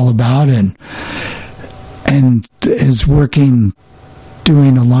life's all about, and is working,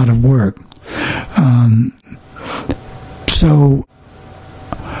 doing a lot of work. So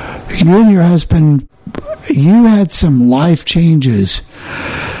you and your husband, you had some life changes.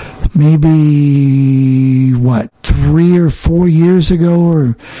 Maybe, 3 or 4 years ago,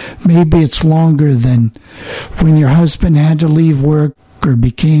 or maybe it's longer, than when your husband had to leave work or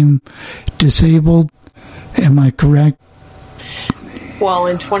became disabled. Am I correct? Well,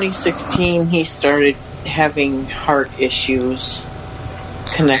 in 2016, he started having heart issues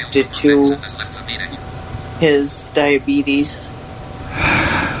connected to his diabetes.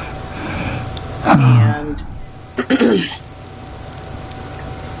 And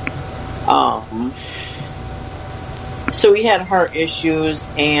so he had heart issues,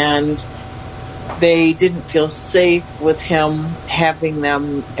 and they didn't feel safe with him having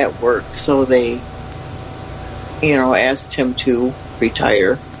them at work, so they, asked him to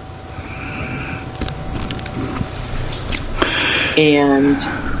retire. And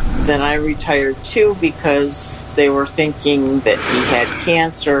then I retired too, because they were thinking that he had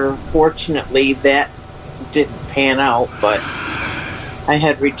cancer. Fortunately, that didn't pan out, but I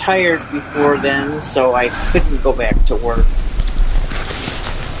had retired before then, so I couldn't go back to work.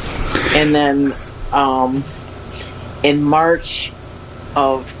 And then in March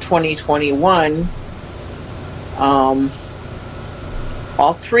of 2021,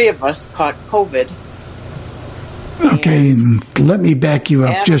 all three of us caught COVID. Okay, let me back you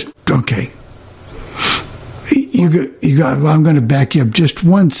up. Okay. You got. Well, I'm going to back you up just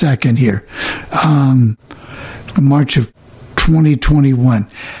 1 second here. March of 2021.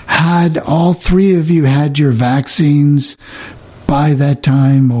 Had all three of you had your vaccines by that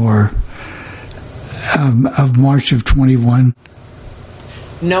time, or of March of 21?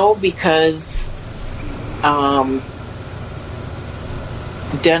 No, because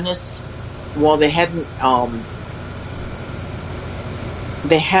Dennis,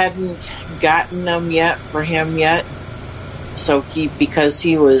 they hadn't gotten them yet for him yet. So because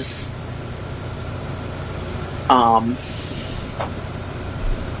he was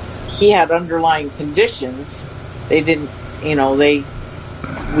he had underlying conditions, they didn't,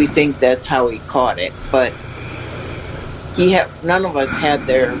 we think that's how he caught it, but none of us had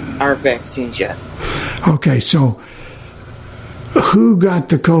our vaccines yet. Okay, so who got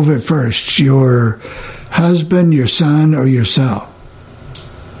the COVID first? Your husband, your son, or yourself?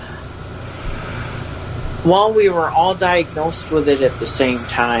 Well, we were all diagnosed with it at the same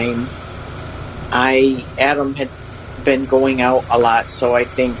time. Adam had been going out a lot, so I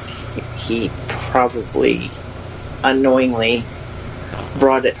think he probably unknowingly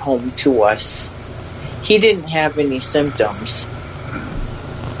brought it home to us. He didn't have any symptoms.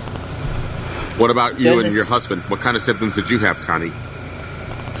 What about you and your husband? What kind of symptoms did you have, Connie?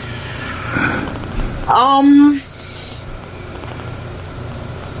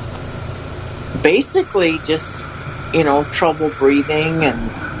 Basically just, trouble breathing,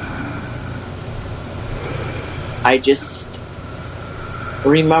 and I just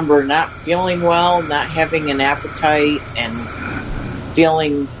remember not feeling well, not having an appetite, and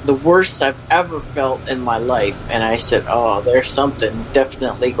feeling the worst I've ever felt in my life. And I said, oh, there's something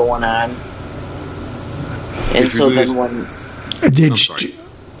definitely going on. And so then when...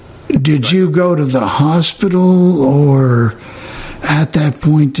 Did you go to the hospital or at that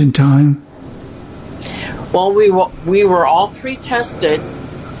point in time? Well, we were all three tested,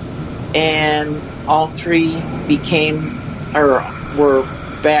 and all three were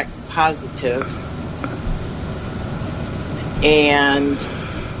back positive. And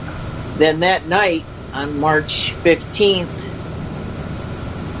then that night, on March 15th,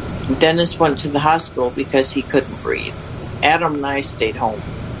 Dennis went to the hospital because he couldn't breathe. Adam and I stayed home.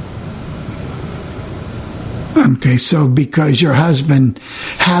 Okay, so because your husband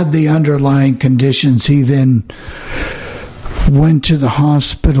had the underlying conditions, he then went to the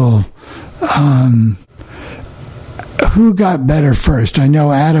hospital. Who got better first? I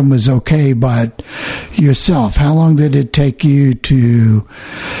know Adam was okay, but yourself, how long did it take you to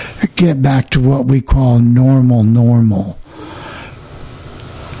get back to what we call normal?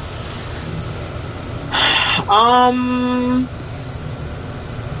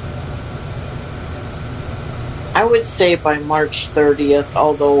 I would say by March 30th,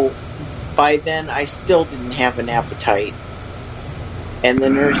 although by then I still didn't have an appetite. And the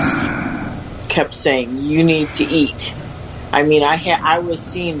nurse kept saying, you need to eat. I mean, I was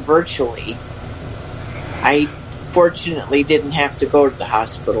seen virtually. I fortunately didn't have to go to the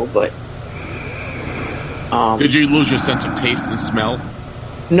hospital, but... Did you lose your sense of taste and smell?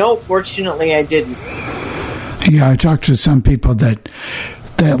 No, fortunately I didn't. Yeah, I talked to some people that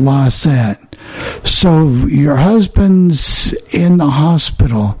lost that. So your husband's in the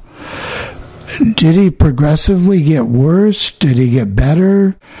hospital. Did he progressively get worse? Did he get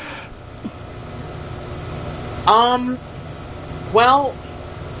better? Well,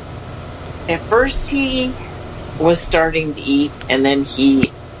 at first he was starting to eat, and then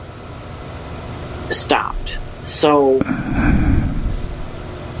he stopped. So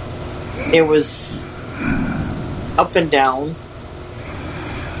it was up and down.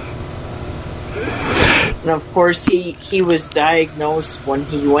 And of course, he was diagnosed when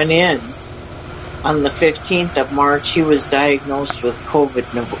he went in. On the 15th of March, he was diagnosed with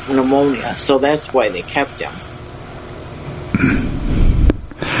COVID pneumonia. So that's why they kept him.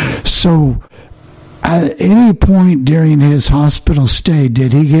 So, at any point during his hospital stay,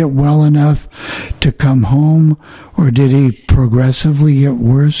 did he get well enough to come home, or did he progressively get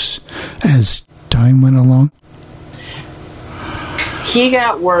worse as time went along? He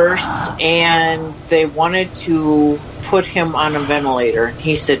got worse, and they wanted to put him on a ventilator.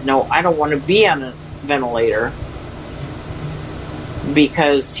 He said, no, I don't want to be on a ventilator,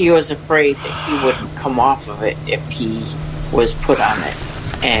 because he was afraid that he wouldn't come off of it if he was put on it.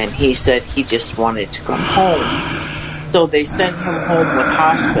 And he said he just wanted to come home. So they sent him home with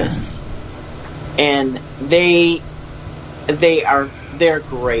hospice. And they're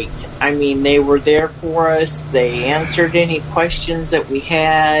great. I mean, they were there for us. They answered any questions that we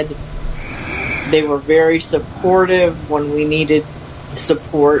had. They were very supportive when we needed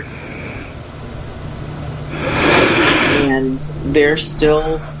support. And they're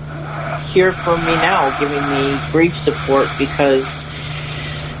still here for me now, giving me grief support, because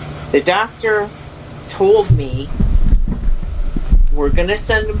the doctor told me, we're going to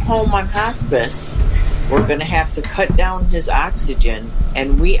send him home on hospice. We're going to have to cut down his oxygen,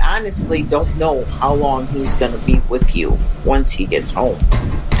 and we honestly don't know how long he's going to be with you once he gets home.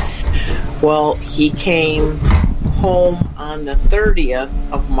 Well, he came home on the 30th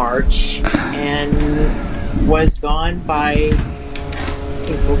of March and was gone by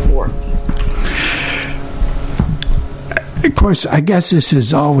April 4th. Of course, I guess this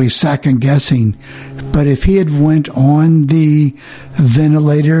is always second guessing, but if he had went on the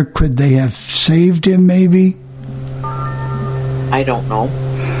ventilator, could they have saved him maybe? I don't know.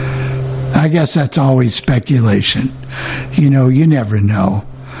 I guess that's always speculation. You know, you never know.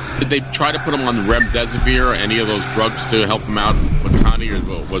 Did they try to put him on remdesivir or any of those drugs to help him out with Connie, or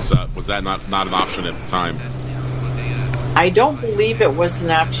was that not an option at the time? I don't believe it was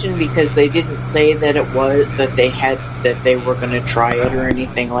an option, because they didn't say that it was, that they were going to try it or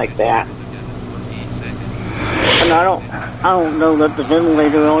anything like that. And I don't know that the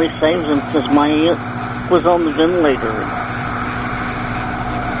ventilator always saves him, because my aunt was on the ventilator.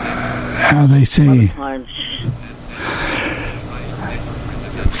 How they say.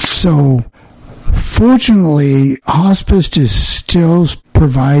 So, fortunately, hospice is still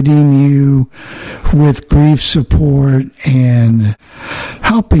providing you with grief support and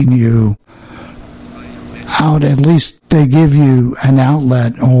helping you out. At least they give you an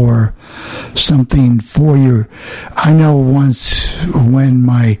outlet or something for your... I know once when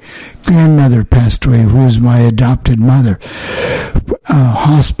my grandmother passed away, who was my adopted mother,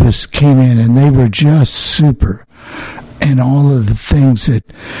 hospice came in and they were just super. And all of the things that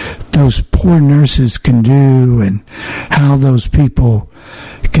those poor nurses can do, and how those people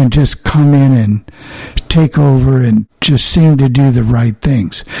can just come in and take over and just seem to do the right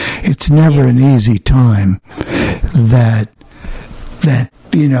things. It's never an easy time that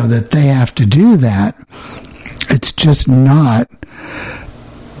you know, that they have to do that. It's just not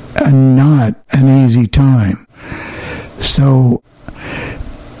an easy time. So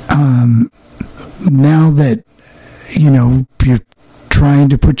now that, you know, you're trying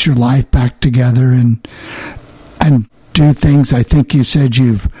to put your life back together and do things. I think you said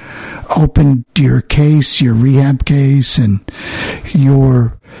you've opened your case, your rehab case, and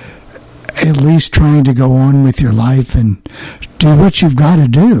you're at least trying to go on with your life and do what you've got to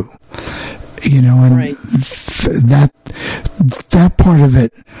do. You know, and right. that part of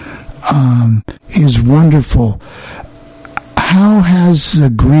it is wonderful. How has the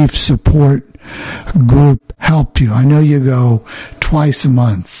grief support group helped you? I know you go twice a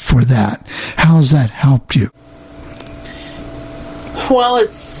month for that. How's that helped you? Well,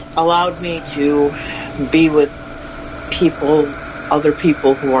 it's allowed me to be with people, other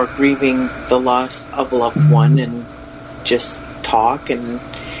people who are grieving the loss of a loved one, and just talk. And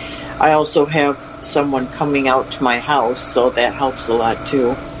I also have someone coming out to my house, so that helps a lot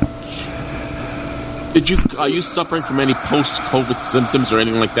too. Are you suffering from any post-COVID symptoms or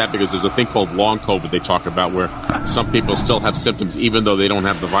anything like that? Because there's a thing called long COVID they talk about, where some people still have symptoms even though they don't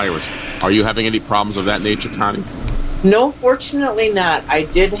have the virus. Are you having any problems of that nature, Connie? No, fortunately not. I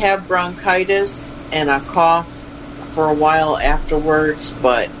did have bronchitis and a cough for a while afterwards,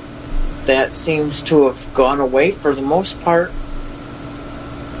 but that seems to have gone away for the most part.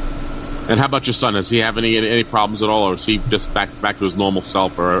 And how about your son? Does he have any problems at all, or is he just back to his normal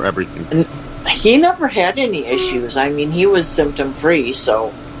self or everything? And he never had any issues. I mean, he was symptom free,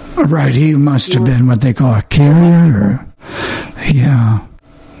 so. Right, he must have been what they call a carrier,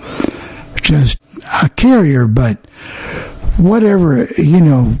 just a carrier. But whatever,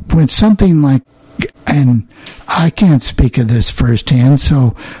 when something like, and I can't speak of this firsthand,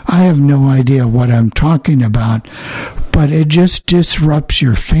 so I have no idea what I'm talking about, but it just disrupts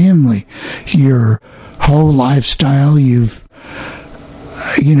your family, your whole lifestyle.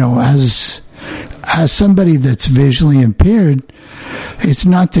 As somebody that's visually impaired, it's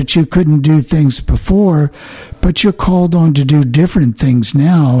not that you couldn't do things before, but you're called on to do different things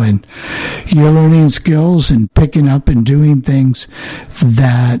now, and you're learning skills and picking up and doing things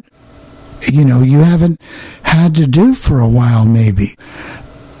that you haven't had to do for a while, maybe.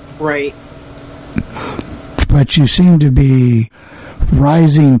 Right. But you seem to be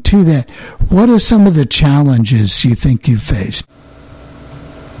rising to that. What are some of the challenges you think you've faced?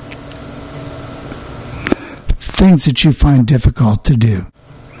 Things that you find difficult to do?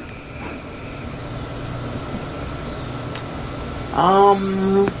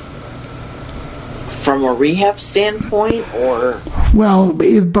 From a rehab standpoint, or? Well,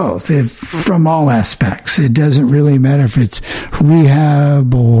 both. From all aspects. It doesn't really matter if it's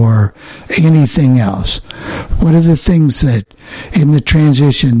rehab or anything else. What are the things that, in the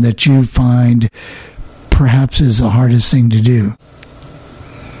transition, that you find perhaps is the hardest thing to do?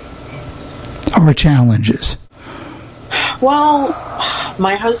 Or challenges? Well,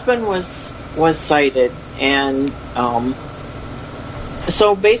 my husband was sighted, and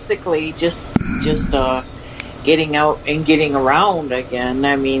so basically just getting out and getting around again.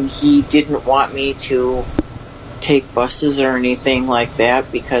 I mean, he didn't want me to take buses or anything like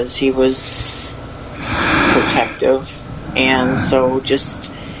that because he was protective, and so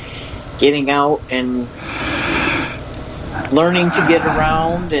just getting out and learning to get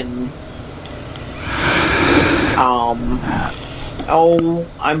around and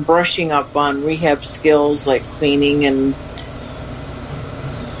I'm brushing up on rehab skills like cleaning and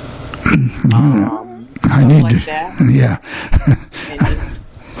I need like to, that. Yeah. And just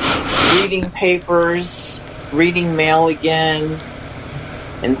reading papers, reading mail again.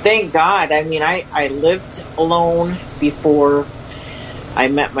 And thank God, I mean, I lived alone before I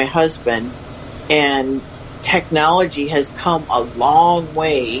met my husband, and technology has come a long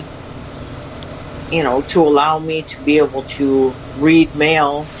way, to allow me to be able to read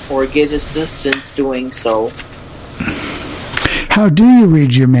mail or get assistance doing so. How do you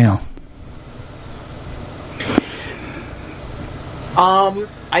read your mail?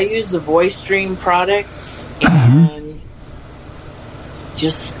 I use the VoiceStream products, and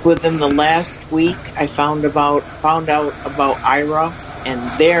just within the last week, I found out about Ira,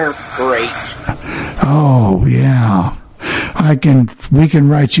 and they're great. Oh yeah, we can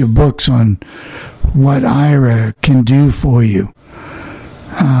write you books on what Ira can do for you.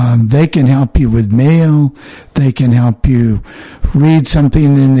 They can help you with mail. They can help you read something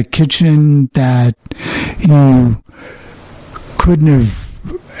in the kitchen that you couldn't have,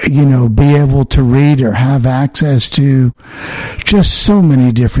 be able to read or have access to. Just so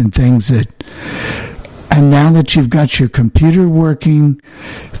many different things and now that you've got your computer working,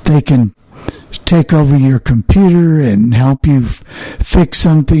 they can take over your computer and help you fix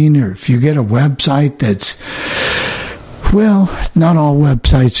something, or if you get a website that's, well, not all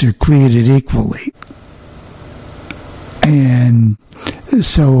websites are created equally. And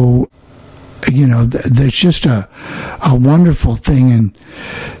so, there's just a wonderful thing. And,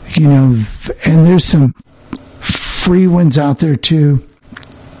 and there's some free ones out there too.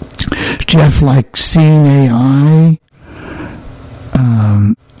 Jeff, like Seeing AI.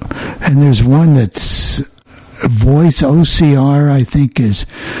 And there's one that's Voice OCR, I think, is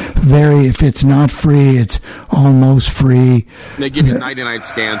if it's not free, it's almost free. They give you 99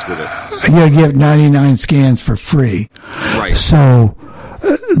 scans with it. You get 99 scans for free. Right. So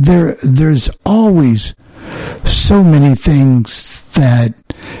there's always so many things that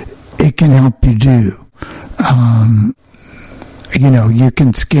it can help you do. You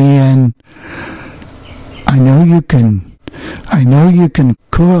can scan. I know you can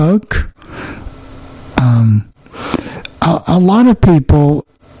cook. A lot of people,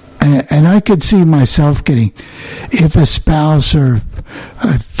 and I could see myself getting, if a spouse, or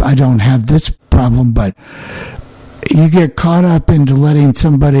if I don't have this problem, but you get caught up into letting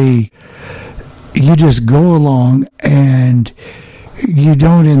somebody, you just go along and you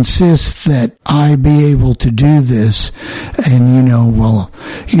don't insist that I be able to do this, and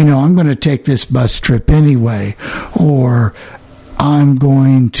I'm going to take this bus trip anyway, or I'm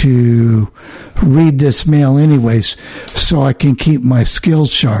going to read this mail anyways so I can keep my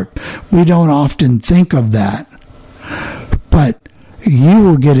skills sharp. We don't often think of that, but you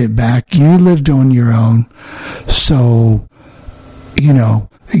will get it back. You lived on your own, so you'll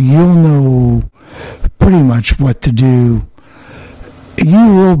know pretty much what to do.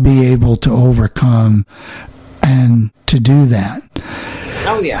 You will be able to overcome and to do that.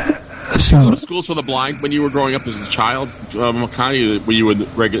 Oh, yeah. Did you go to schools for the blind when you were growing up as a child? Connie, were you in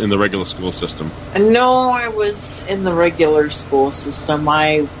the regular school system? No, I was in the regular school system.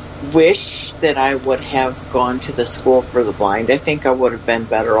 I wish that I would have gone to the school for the blind. I think I would have been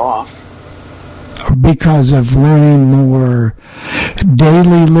better off. Because of learning more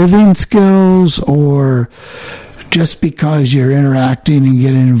daily living skills, or just because you're interacting and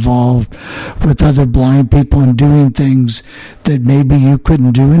getting involved with other blind people and doing things that maybe you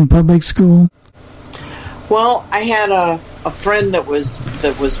couldn't do in public school? Well, I had a friend that was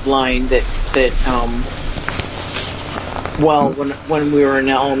blind when we were in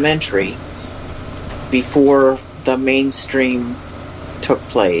elementary, before the mainstream took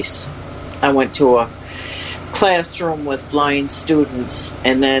place, I went to a classroom with blind students,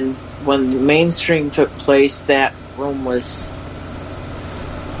 and then when the mainstream took place, that room was,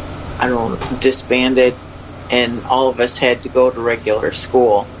 disbanded, and all of us had to go to regular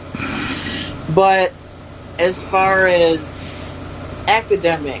school. But as far as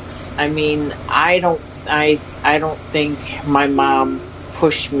academics, I don't think my mom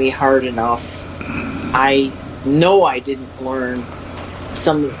pushed me hard enough. I know I didn't learn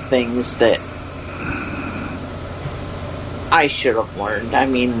some of the things that I should have learned.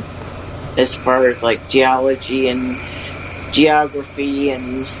 As far as like geology and geography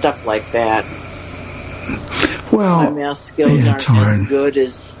and stuff like that. Well, my math skills aren't as good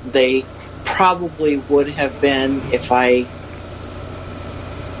as they probably would have been if I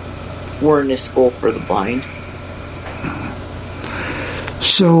were in a school for the blind.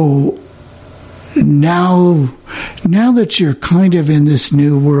 So now that you're kind of in this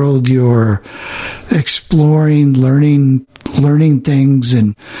new world, you're exploring, learning things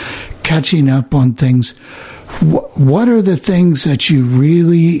and catching up on things. What are the things that you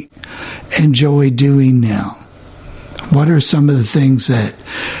really enjoy doing now? What are some of the things that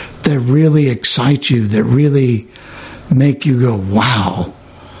really excite you, that really make you go, wow,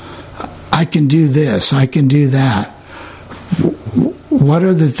 I can do this, I can do that? What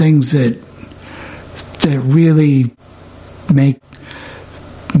are the things that really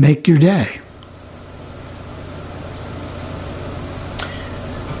make your day?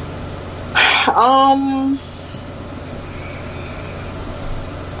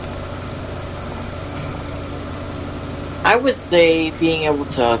 I would say being able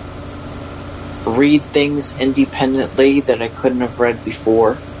to read things independently that I couldn't have read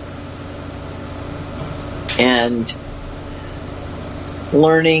before, and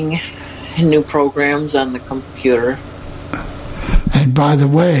learning new programs on the computer. And by the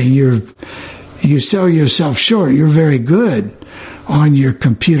way, you sell yourself short. You're very good on your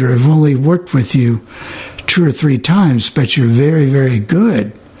computer. I've only worked with you 2 or 3 times, but you're very, very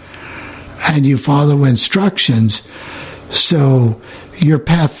good. And you follow instructions. So your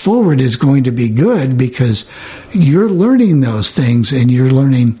path forward is going to be good because you're learning those things and you're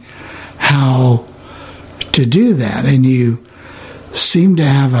learning how to do that. And you seem to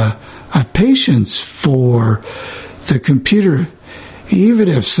have a patience for the computer, even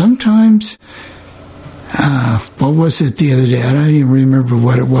if sometimes, what was it the other day? I don't even remember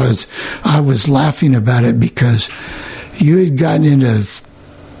what it was. I was laughing about it because you had gotten into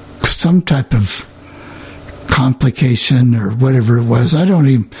some type of complication or whatever it was. I don't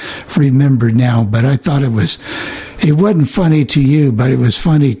even remember now, but I thought it wasn't funny to you, but it was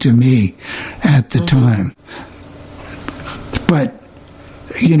funny to me at the time. But,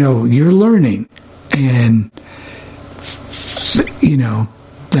 you're learning, and,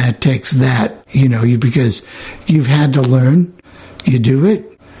 that takes that, because you've had to learn, you do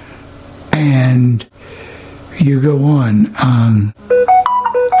it, and you go on.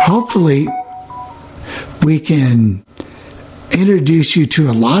 Hopefully, we can introduce you to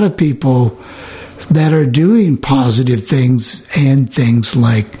a lot of people that are doing positive things and things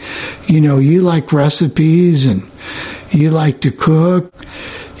like, you like recipes and you like to cook.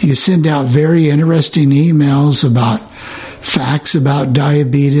 You send out very interesting emails about facts about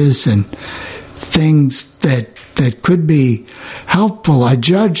diabetes and things that could be helpful. I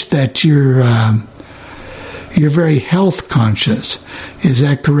judge that you're very health conscious. Is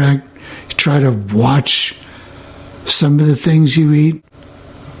that correct? You try to watch some of the things you eat?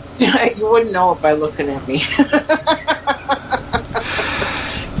 You wouldn't know it by looking at me.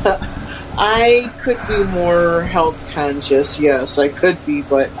 I could be more health conscious. Yes, I could be,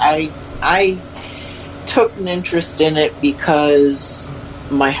 but I took an interest in it because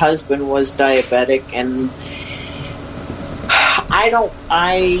my husband was diabetic, and I don't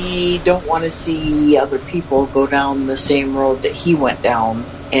want to see other people go down the same road that he went down.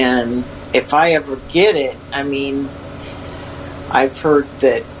 And if I ever get it, I mean, I've heard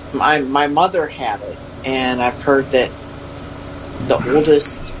that my mother had it, and I've heard that the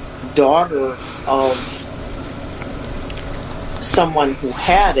oldest daughter of someone who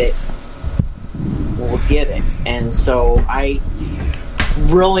had it will get it. And so I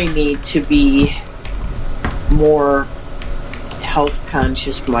really need to be more health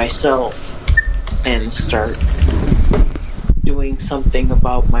conscious myself and start doing something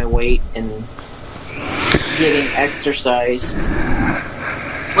about my weight and getting exercise.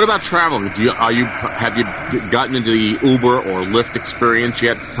 What about traveling? Have you gotten into the Uber or Lyft experience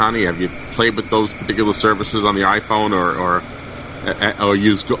yet, Connie? Have you played with those particular services on the iPhone or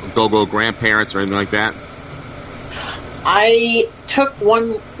use GoGo Grandparents or anything like that? I took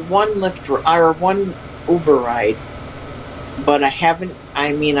one Lyft or one Uber ride, but I haven't.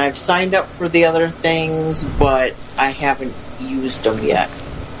 I mean, I've signed up for the other things, but I haven't used them yet.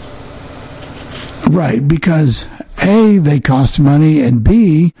 Right, because A, they cost money, and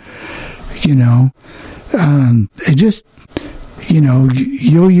B, it just,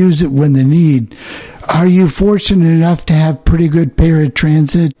 you'll use it when the need. Are you fortunate enough to have pretty good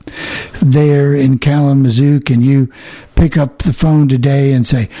paratransit there in Kalamazoo? Can you pick up the phone today and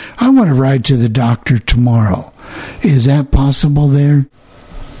say, I want to ride to the doctor tomorrow? Is that possible there?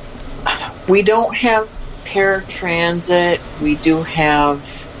 We don't have paratransit. We do have,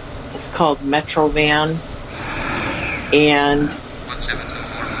 it's called Metrovan. And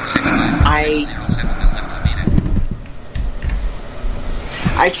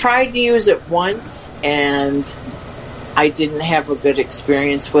I tried to use it once, and I didn't have a good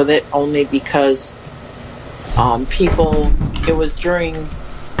experience with it, only because it was during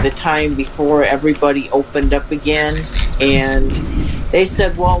the time before everybody opened up again, and they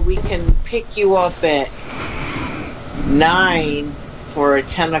said, well, we can pick you up at 9 for a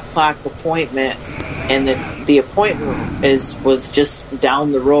 10 o'clock appointment, and the appointment was just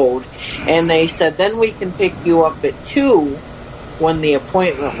down the road, and they said then we can pick you up at 2 when the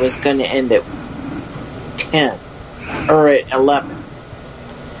appointment was going to end at 10 or at 11.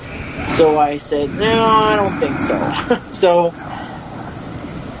 So I said, no, I don't think so. So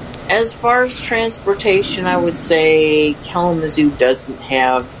as far as transportation, I would say Kalamazoo doesn't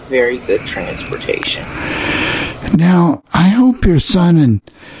have very good transportation. Now, I hope your son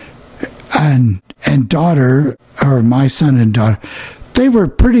and daughter, or my son and daughter, they were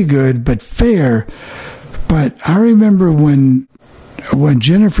pretty good but fair. But I remember when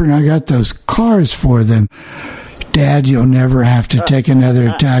Jennifer and I got those cars for them, Dad, you'll never have to take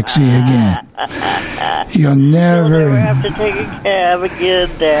another taxi again. You'll never have to take a cab again,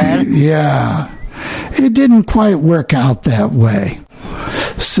 Dad. Yeah. It didn't quite work out that way.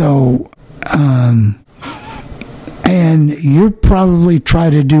 So, and you probably try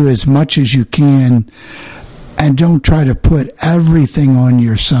to do as much as you can, and don't try to put everything on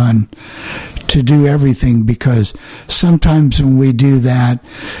your son to do everything, because sometimes when we do that,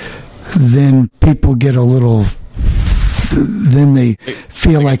 then people get a little, then they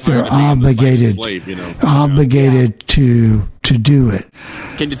feel like they're obligated, to do it.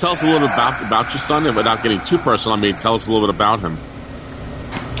 Can you tell us a little bit about your son, and without getting too personal, tell us a little bit about him.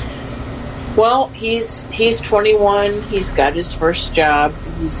 Well, he's 21. He's got his first job.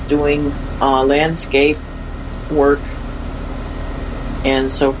 He's doing landscape work,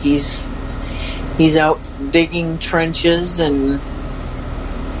 and so he's out digging trenches and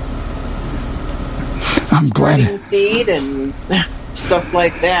spreading seed and stuff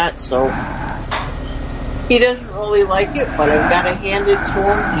like that. So he doesn't really like it, but I've got to hand it to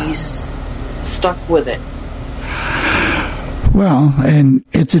him. He's stuck with it. Well, and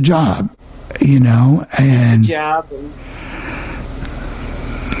it's a job, and it's a job, and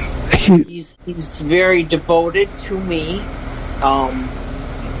he's very devoted to me,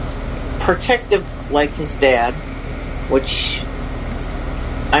 protective like his dad, which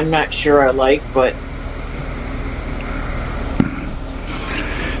I'm not sure I like, but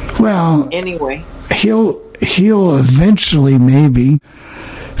well, anyway, he'll eventually maybe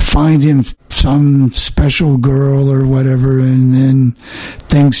find himself some special girl or whatever, and then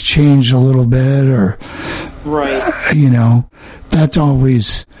things change a little bit, or right, that's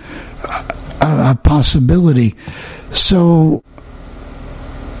always a possibility. So,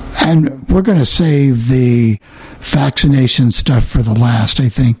 and we're going to save the vaccination stuff for the last, I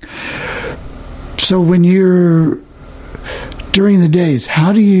think. So when you're during the days,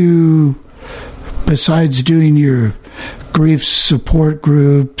 how do you, besides doing your grief support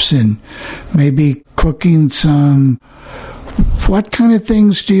groups and maybe cooking some, what kind of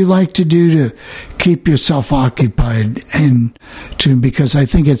things do you like to do to keep yourself occupied? And because I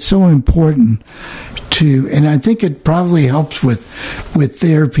think it's so important to, and I think it probably helps with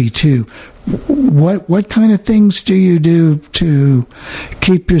therapy too. What kind of things do you do to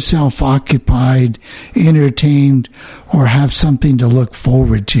keep yourself occupied, entertained, or have something to look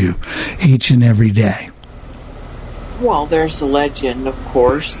forward to each and every day? Well, there's a legend, of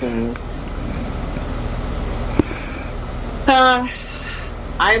course, and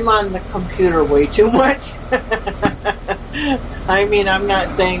I'm on the computer way too much. I mean, I'm not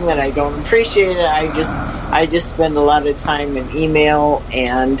saying that I don't appreciate it. I just spend a lot of time in email,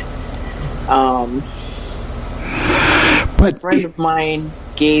 and a friend of mine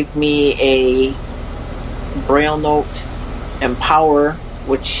gave me a Braille Note Empower,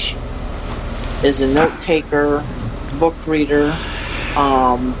 which is a note taker, book reader.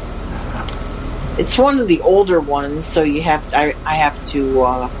 It's one of the older ones, so I have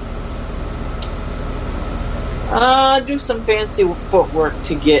to do some fancy footwork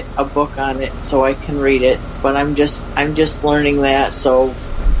to get a book on it so I can read it. But I'm just learning that, so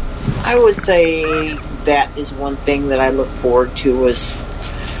I would say that is one thing that I look forward to, is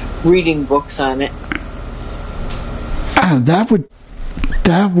reading books on it. That would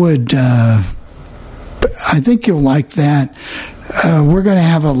I think you'll like that. We're going to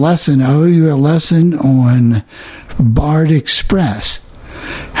have a lesson. I owe you a lesson on Bard Express,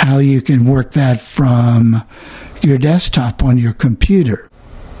 how you can work that from your desktop on your computer.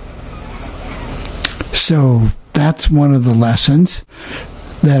 So that's one of the lessons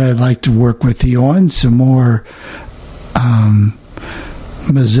that I'd like to work with you on. Some more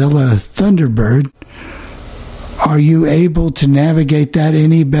Mozilla Thunderbird. Are you able to navigate that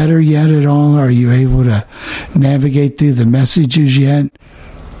any better yet at all? Are you able to navigate through the messages yet?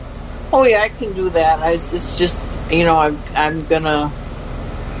 Oh yeah, I can do that. It's just, I'm gonna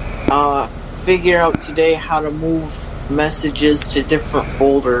figure out today how to move messages to different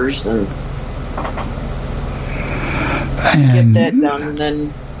folders and get that done, and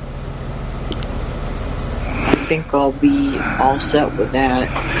then I think I'll be all set with that.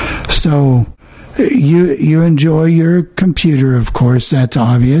 So you enjoy your computer, of course, that's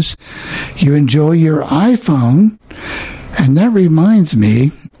obvious. You enjoy your iPhone, and that reminds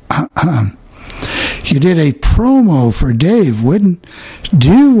me, you did a promo for Dave. Wouldn't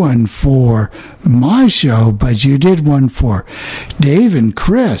do one for my show, but you did one for Dave and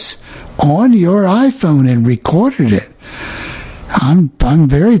Chris on your iPhone and recorded it. I'm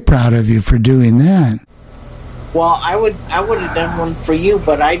very proud of you for doing that. Well, I would have done one for you,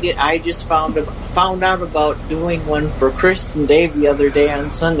 but I just found out about doing one for Chris and Dave the other day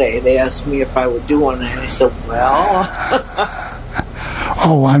on Sunday. They asked me if I would do one, and I said, well.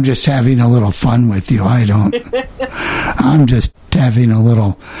 Oh, I'm just having a little fun with you. I'm just having a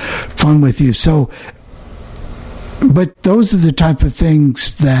little fun with you. So, but those are the type of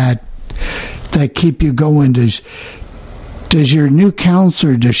things that keep you going. Does your new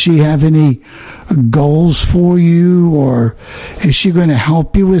counselor, does she have any goals for you, or is she going to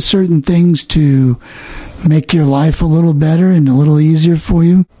help you with certain things to make your life a little better and a little easier for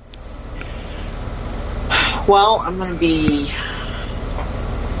you? Well, I'm going to be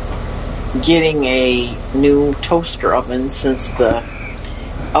getting a new toaster oven, since the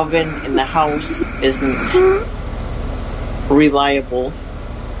oven in the house isn't reliable.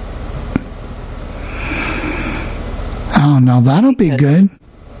 Oh, no, that'll be good.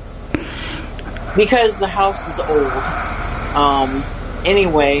 Because the house is old.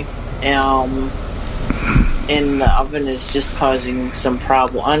 Anyway, and the oven is just causing some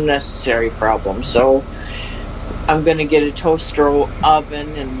unnecessary problems. So I'm going to get a toaster oven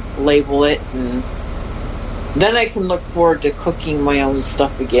and label it, and then I can look forward to cooking my own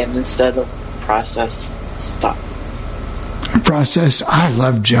stuff again instead of processed stuff. Processed? I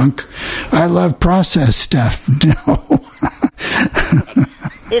love junk. I love processed stuff. No.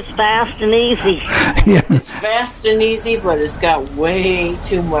 It's fast and easy. Yeah. It's fast and easy, but it's got way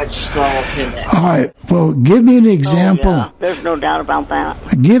too much salt in it. All right. Well, give me an example. Oh, yeah. There's no doubt about that.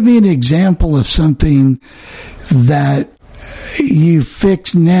 Give me an example of something that you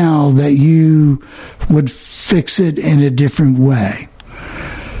fix now that you would fix it in a different way?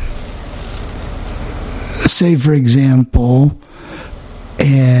 Say, for example,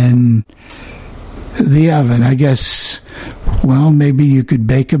 in the oven, I guess, well, maybe you could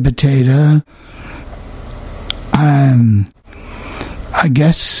bake a potato. I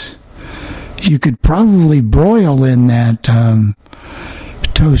guess you could probably broil in that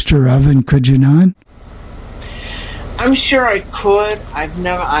toaster oven, could you not? I'm sure I could.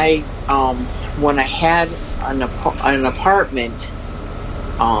 When I had an apartment,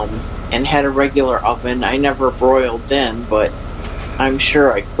 and had a regular oven, I never broiled then, but I'm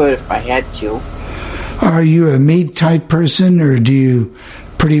sure I could if I had to. Are you a meat type person, or do you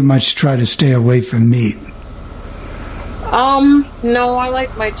pretty much try to stay away from meat? No, I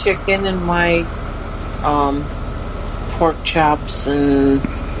like my chicken and my pork chops and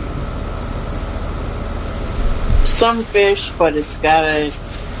some fish, but it's gotta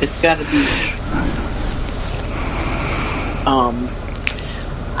be.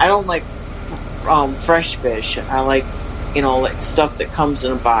 I don't like fresh fish. I like, like stuff that comes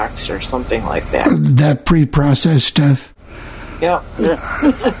in a box or something like that. That pre-processed stuff. Yep.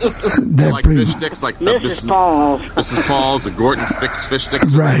 Like fish sticks, like the Mrs. Paul's, the Gorton's fish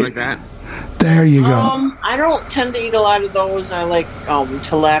sticks, or right. something like that. There you go. I don't tend to eat a lot of those. I like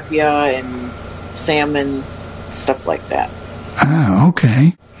tilapia and salmon, stuff like that. Oh,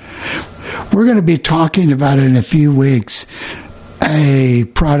 okay. We're going to be talking about it in a few weeks. A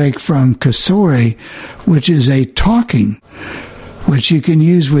product from Cosori, which is a talking, which you can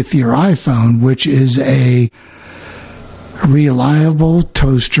use with your iPhone, which is a reliable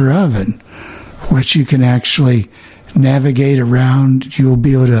toaster oven, which you can actually navigate around. You'll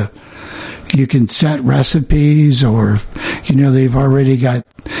be able to, you can set recipes, or, they've already got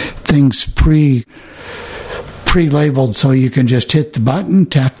things pre-labeled, so you can just hit the button,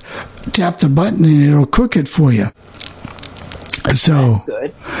 tap the button, and it'll cook it for you. So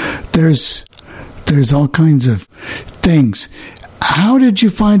there's all kinds of things. How did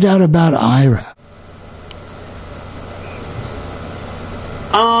you find out about Aira?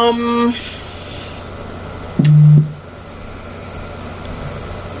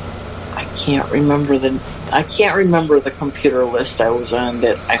 I can't remember the computer list I was on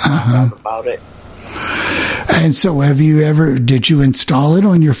that I found out about it. And so did you install it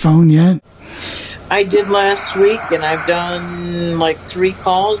on your phone yet? I did last week, and I've done like 3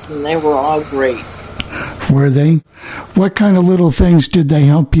 calls, and they were all great. Were they? What kind of little things did they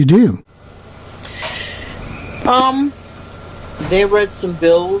help you do? They read some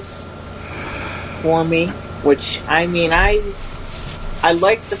bills for me, which, I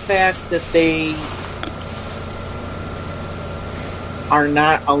like the fact that they are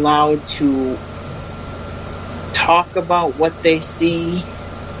not allowed to talk about what they see.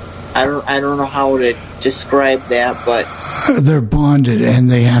 I don't know how to describe that, but they're bonded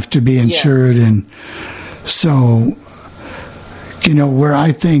and they have to be insured. Yes. And so, where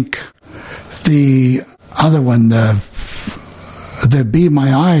I think the other one, the Be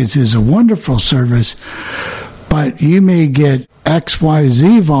My Eyes, is a wonderful service, but you may get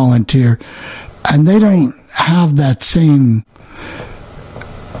XYZ volunteer and they don't have that same,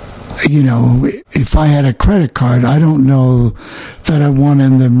 if I had a credit card, I don't know that I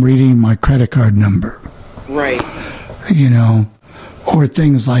wanted them reading my credit card number. Right. Or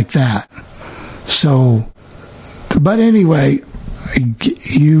things like that. So, but anyway,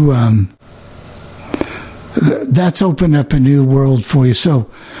 that's opened up a new world for you. So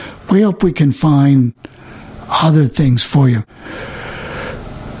we hope we can find other things for you.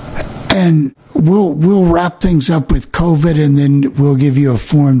 And we'll wrap things up with COVID, and then we'll give you a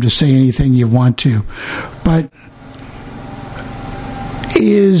form to say anything you want to. But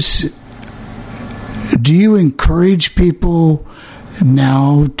do you encourage people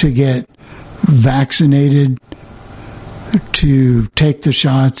now to get vaccinated, to take the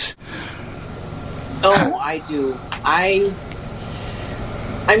shots? Oh, I do. I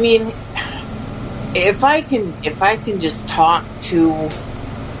mean, if I can just talk to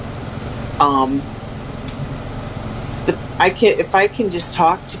if I can just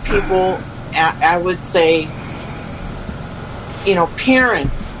talk to people, I would say,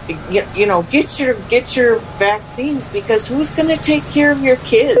 parents, get your vaccines, because who's going to take care of your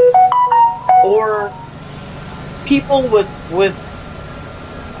kids, or people who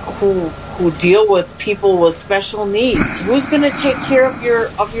deal with people with special needs? Who's going to take care of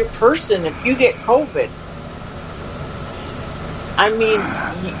your person if you get COVID?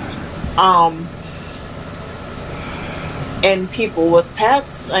 And people with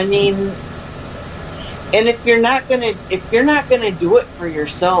pets, And if you're not gonna do it for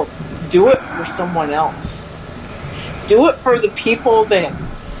yourself, do it for someone else. Do it for the people that,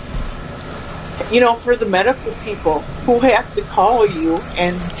 for the medical people who have to call you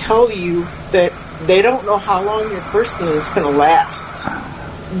and tell you that they don't know how long your person is going to last.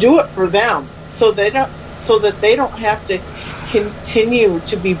 Do it for them so that they don't have to continue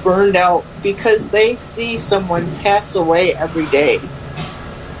to be burned out because they see someone pass away every day.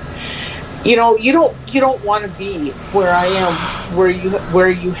 You don't want to be where I am,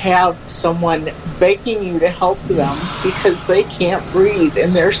 where you have someone begging you to help them because they can't breathe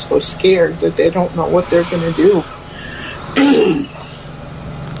and they're so scared that they don't know what they're going to do.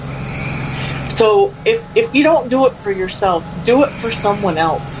 So if you don't do it for yourself, do it for someone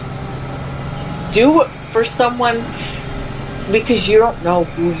else. Do it for someone because you don't know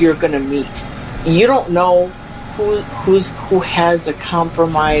who you're going to meet. You don't know who has a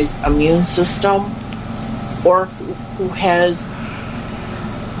compromised immune system or who has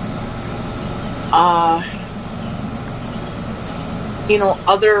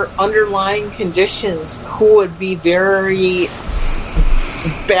other underlying conditions, who would be very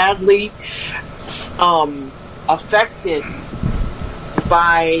badly affected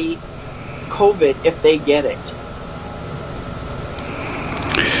by COVID if they get it.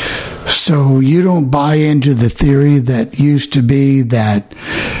 So you don't buy into the theory that used to be that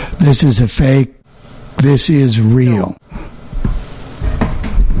this is a fake, this is real.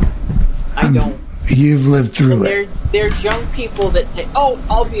 I don't. You've lived through it. There's young people that say, "Oh,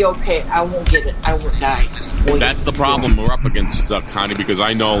 I'll be okay. I won't get it. I won't die." Well, that's the problem we're up against, Connie, because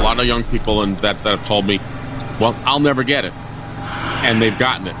I know a lot of young people that have told me, "Well, I'll never get it," and they've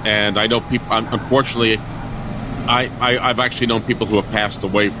gotten it. And I know people. Unfortunately, I've actually known people who have passed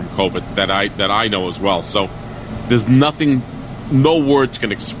away from COVID that I know as well. So there's nothing, no words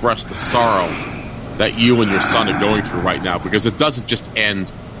can express the sorrow that you and your son are going through right now, because it doesn't just end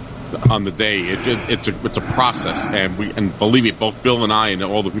on the day. It's a process, and believe me, both Bill and I and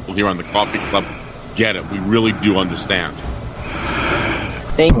all the people here on the Coffee Club get it. We really do understand.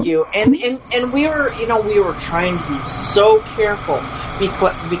 Thank you. And we were trying to be so careful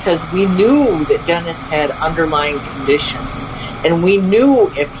because we knew that Dennis had underlying conditions, and we knew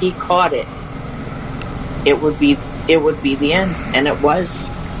if he caught it, it would be the end, and it was.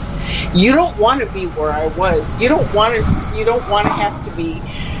 You don't want to be where I was. You don't want to have to be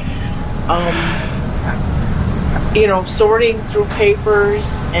sorting through papers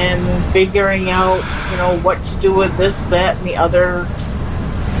and figuring out, what to do with this, that, and the other.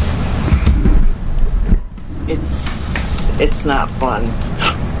 It's not fun.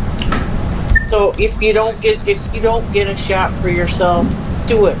 So if you don't get a shot for yourself,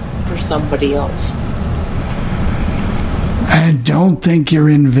 do it for somebody else. And don't think you're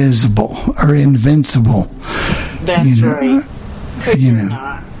invisible or invincible. That's right. You're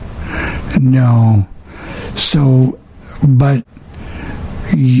not. No. So, but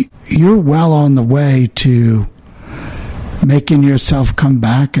you're well on the way to making yourself come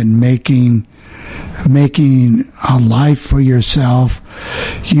back and making a life for yourself.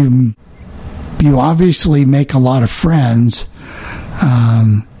 You obviously make a lot of friends.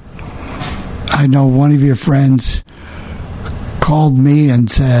 I know one of your friends called me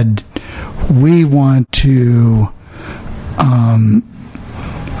and said, we want to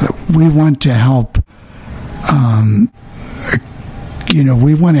help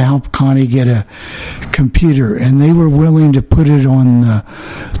we want to help Connie get a computer, and they were willing to put it on the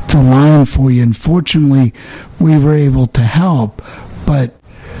line for you. Unfortunately, we were able to help, but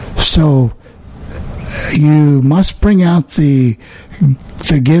so you must bring out the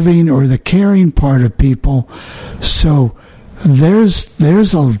giving or the caring part of people. So there's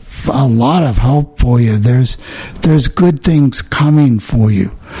a lot of hope for you. There's good things coming for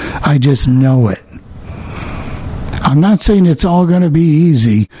you. I just know it. I'm not saying it's all going to be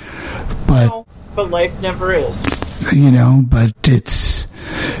easy, but life never is. But it's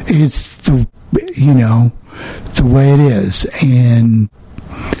the the way it is.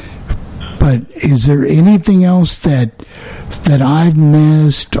 But is there anything else that I've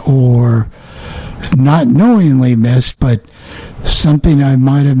missed, or not knowingly missed, but something I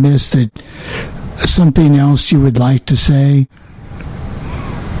might have missed, that something else you would like to say?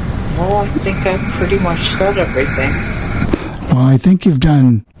 Well, I think I've pretty much said everything. Well, I think you've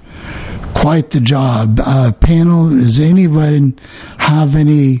done quite the job. Panel, does anybody have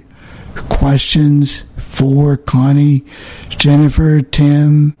any questions for Connie, Jennifer,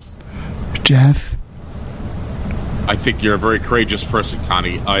 Tim, Jeff? I think you're a very courageous person,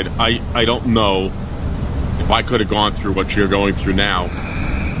 Connie. I don't know if I could have gone through what you're going through now.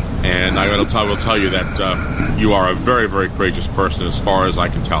 And I will tell you that you are a very, very courageous person, as far as I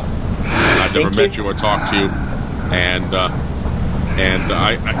can tell. I've never met you or talked to you, and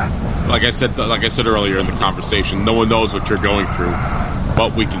I like I said earlier in the conversation, no one knows what you're going through,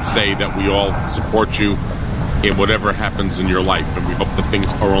 but we can say that we all support you in whatever happens in your life, and we hope that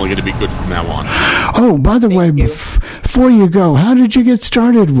things are only going to be good from now on. Oh, by the way, before you go, how did you get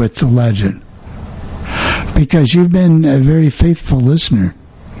started with the Legend? Because you've been a very faithful listener.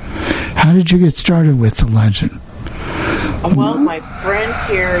 How did you get started with the Legend? Well, my friend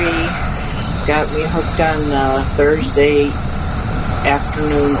Terry got me hooked on the Thursday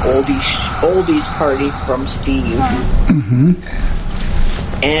afternoon oldies party from Steve. Mm-hmm.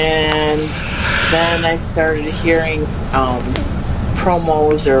 And then I started hearing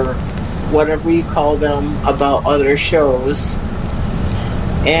promos or whatever you call them about other shows.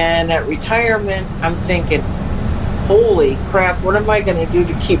 And at retirement, I'm thinking, holy crap, what am I going to do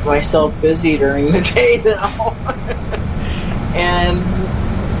to keep myself busy during the day now? And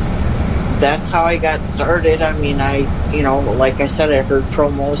that's how I got started. I mean, like I said, I heard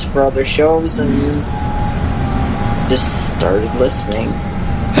promos for other shows and just started listening.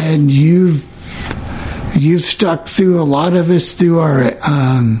 And you've stuck through a lot of us through our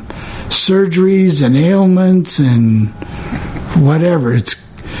surgeries and ailments and whatever. It's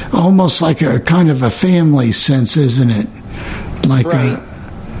almost like a kind of a family sense, isn't it? Like right.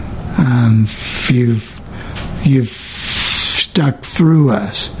 You've stuck through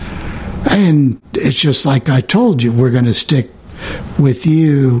us, and it's just like I told you, we're going to stick with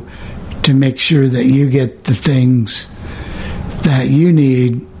you to make sure that you get the things that you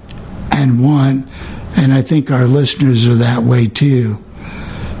need and want, and I think our listeners are that way too.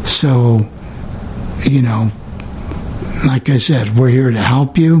 So, like I said, we're here to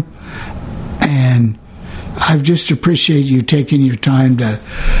help you, and I just appreciate you taking your time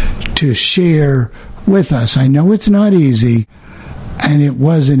to share with us. I know it's not easy, and it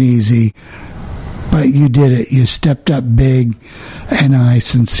wasn't easy, but you did it. You stepped up big, and I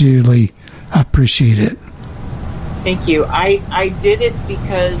sincerely appreciate it. Thank you. I did it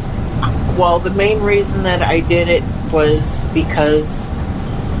because, well, the main reason that I did it was because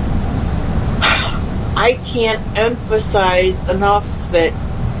I can't emphasize enough that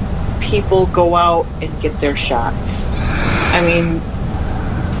people go out and get their shots. I mean,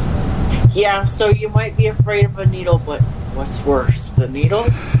 yeah, so you might be afraid of a needle, but what's worse, the needle?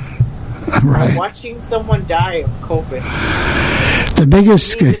 Right. Or watching someone die of COVID. The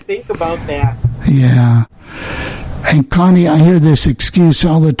biggest... You need to think about that. Yeah. And Connie, I hear this excuse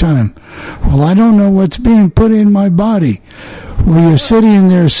all the time. Well, I don't know what's being put in my body. Well, you're sitting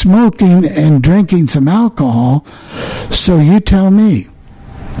there smoking and drinking some alcohol, so you tell me.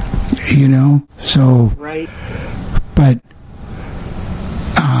 So... Right. But...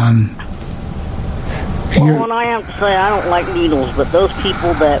 Well, and I have to say, I don't like needles, but those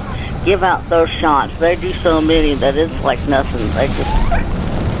people that give out those shots, they do so many that it's like nothing. They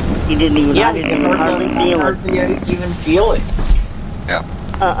just... You didn't even... Yeah, I didn't even hardly feel it. Hardly even feel it. Yeah.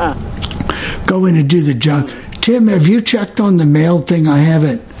 Go in and do the job. Tim, have you checked on the mail thing? I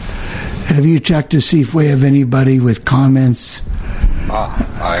haven't. Have you checked to see if we have anybody with comments?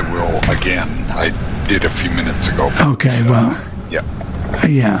 I will again. I did a few minutes ago. Okay, well. Yeah.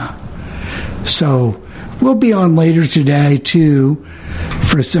 Yeah. So, we'll be on later today, too.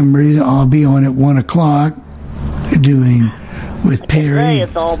 For some reason, I'll be on at 1 o'clock doing with Perry. Hey,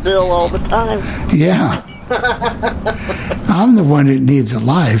 it's all Bill all the time. Yeah. I'm the one that needs a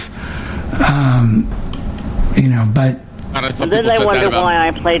life. But... And then they wonder why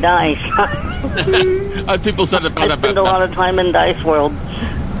I play dice. People said that I spend a lot of time in Dice World.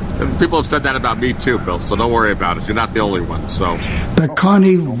 People have said that about me too, Bill, so don't worry about it. You're not the only one. So, but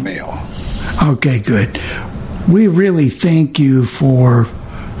Connie... mail. Okay, good. We really thank you for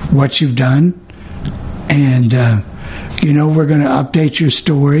what you've done. And, we're going to update your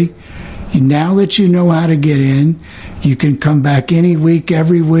story. Now that you know how to get in, you can come back any week,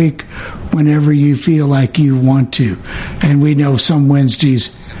 every week, whenever you feel like you want to. And we know some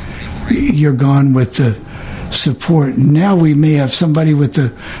Wednesdays you're gone with the support. Now we may have somebody with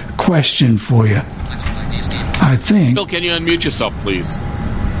a question for you, I think. Bill, can you unmute yourself, please?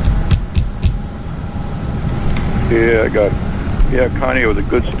 Yeah, Connie, it was a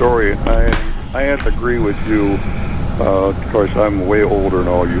good story. I have to agree with you. Of course, I'm way older than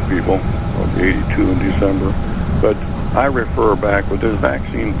all you people. I'll be 82 in December. But I refer back with this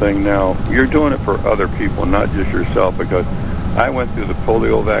vaccine thing now. You're doing it for other people, not just yourself, because I went through the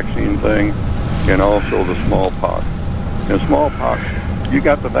polio vaccine thing and also the smallpox. And smallpox, you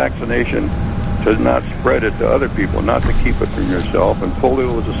got the vaccination, to not spread it to other people, not to keep it from yourself. And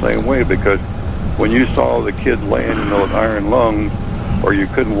polio was the same way, because when you saw the kids laying in those iron lungs, or you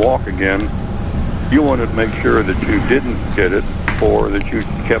couldn't walk again, you wanted to make sure that you didn't get it, or that you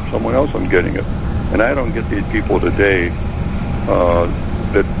kept someone else from getting it. And I don't get these people today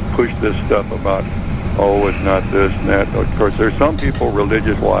that push this stuff about, oh, it's not this and that. Of course, there's some people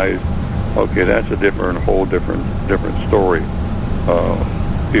religious-wise, okay, that's a whole different story.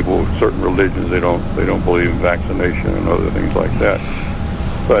 People with certain religions, they don't believe in vaccination and other things like that.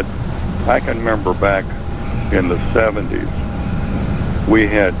 But I can remember back in the 70s, we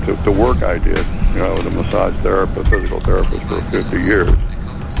had the work I did. I was a massage therapist, physical therapist for 50 years.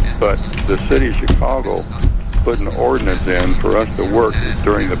 But the city of Chicago put an ordinance in for us to work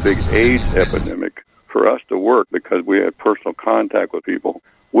during the big AIDS epidemic. For us to work, because we had personal contact with people,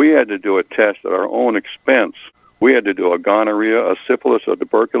 we had to do a test at our own expense. We had to do a gonorrhea, a syphilis, a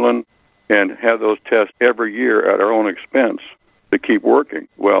tuberculin, and have those tests every year at our own expense to keep working.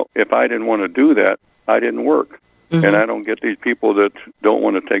 Well, if I didn't want to do that, I didn't work. Mm-hmm. And I don't get these people that don't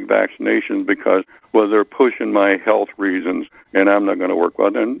want to take vaccinations because, well, they're pushing my health reasons, and I'm not going to work.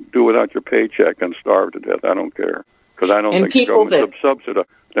 Well, then do without your paycheck and starve to death. I don't care, because I don't think the government subsidize.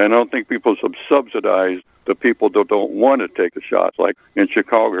 I don't think people subsidize the people that don't want to take the shots, like in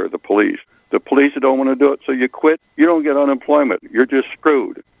Chicago, the police. The police don't want to do it, so you quit. You don't get unemployment. You're just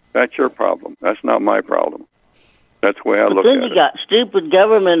screwed. That's your problem. That's not my problem. That's the way I look at it. Then you got stupid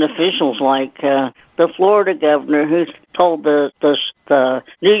government officials like the Florida governor who's told the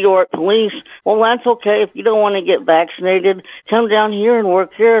New York police, well, that's okay. If you don't want to get vaccinated, come down here and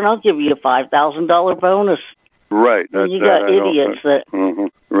work here, and I'll give you a $5,000 bonus. Right. And you got idiots that... Mm-hmm.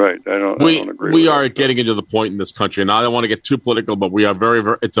 Right. I don't agree. We are getting into the point in this country, and I don't want to get too political, but we are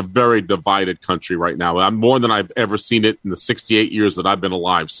it's a very divided country right now. I'm more than I've ever seen it in the 68 years that I've been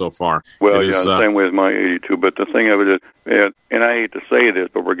alive so far. Well, same way as my 82. But the thing of it is, and I hate to say this,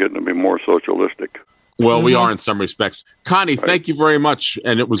 but we're getting to be more socialistic. Well, we are in some respects. Connie, thank you very much,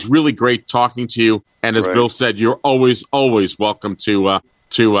 and it was really great talking to you. And as Bill said, you're always welcome to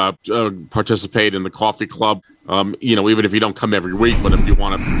participate in the coffee club. Even if you don't come every week, but if you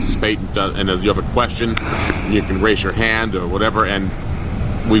want to participate and if you have a question, you can raise your hand or whatever. And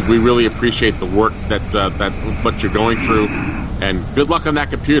we really appreciate the work that what you're going through. And good luck on that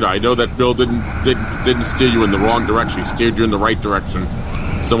computer. I know that Bill didn't steer you in the wrong direction. He steered you in the right direction.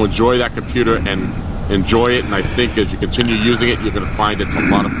 So enjoy that computer and enjoy it. And I think as you continue using it, you're going to find it's a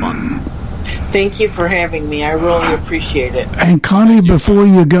lot of fun. Thank you for having me. I really appreciate it. And Connie, before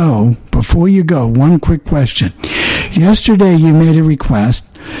you go, one quick question. Yesterday you made a request,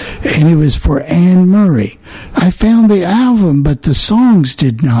 and it was for Anne Murray. I found the album, but the songs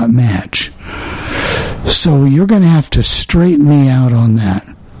did not match. So you're going to have to straighten me out on that.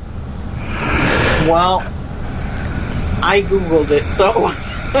 Well, I Googled it, so...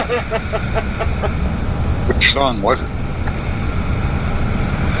 Which song was it?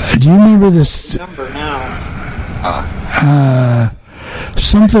 Do you remember this? Number now.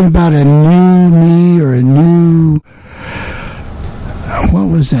 Something about a new me or a new. What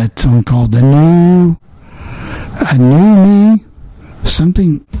was that song called? A new me?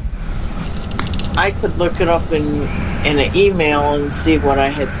 Something. I could look it up in an email and see what I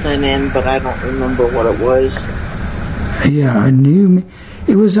had sent in, but I don't remember what it was. Yeah, a new me.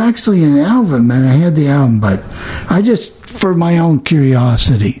 It was actually an album, and I had the album, but I just, for my own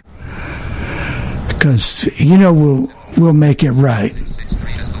curiosity, because we'll make it right.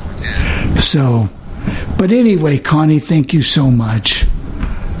 So, but anyway, Connie, thank you so much.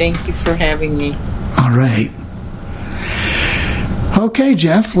 Thank you for having me. All right. Okay,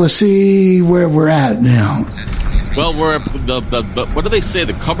 Jeff, let's see where we're at now. Well, we're the what do they say?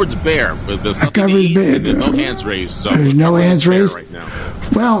 The cupboard's bare. There's nothing to eat, and there's no hands raised. So there's no hands raised right now.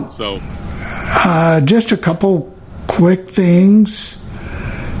 Well, so just a couple quick things.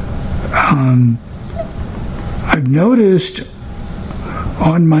 I've noticed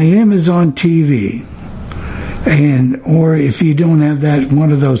on my Amazon TV, or if you don't have that,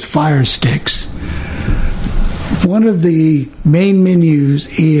 one of those Fire Sticks, one of the main menus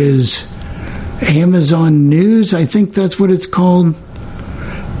is Amazon News. I think that's what it's called.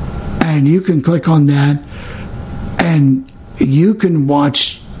 And you can click on that, and you can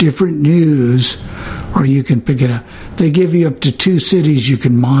watch different news, or you can pick it up. They give you up to 2 cities you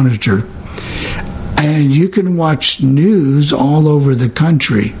can monitor. And you can watch news all over the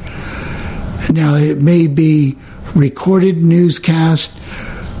country. Now, it may be recorded newscast,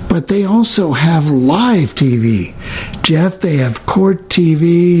 but they also have live TV. Jeff, they have court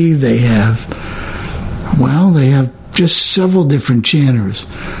TV. They have just several different channels.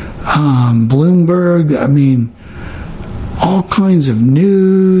 Bloomberg. I mean, all kinds of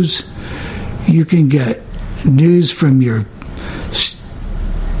news. You can get news from your,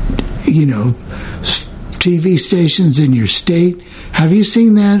 TV stations in your state. Have you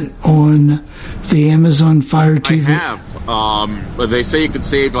seen that on the Amazon Fire TV? I have. But they say you could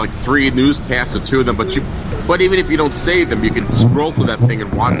save like 3 newscasts or 2 of them, but even if you don't save them, you can scroll through that thing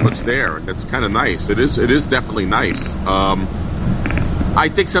and watch what's there, and that's kind of nice. It is definitely nice. I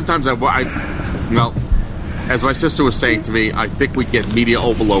think sometimes as my sister was saying to me, I think we get media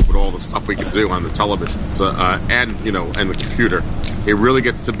overload with all the stuff we can do on the television, and the computer. It really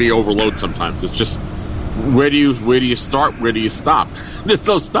gets to be overload sometimes. It's just where do you start? Where do you stop? There's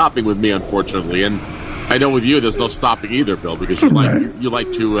no stopping with me, unfortunately, and I know with you, there's no stopping either, Bill, because you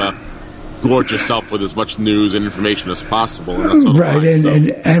like to gorge yourself with as much news and information as possible. And that's right,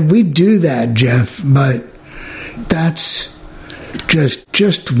 and we do that, Jeff. But that's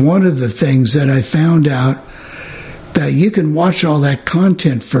just one of the things that I found out, that you can watch all that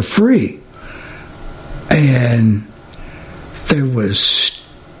content for free. And there was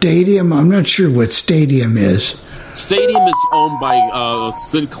Stadium. I'm not sure what Stadium is. Stadium is owned by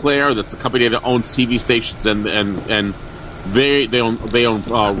Sinclair. That's a company that owns TV stations, and they own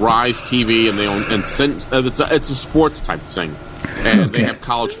Rise TV, and they own it's a sports type thing, and they have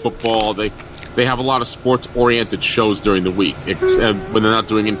college football. They have a lot of sports oriented shows during the week when they're not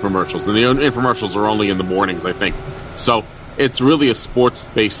doing infomercials, and the infomercials are only in the mornings, I think. So it's really a sports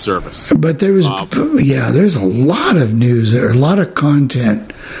based service. But there's a lot of news, there a lot of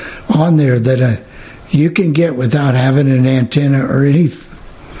content on there that you can get without having an antenna or anything,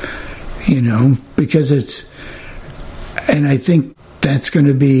 because and I think that's going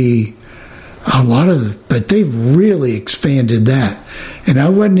to be a lot of, but they've really expanded that. And I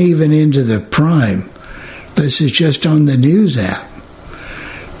wasn't even into the Prime. This is just on the news app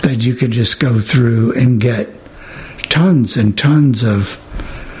that you could just go through and get tons and tons of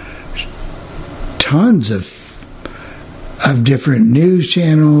different news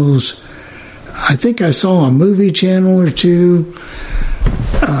channels. I think I saw a movie channel or 2.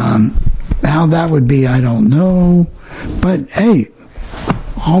 How that would be, I don't know. But hey,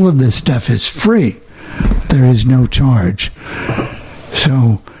 all of this stuff is free. There is no charge.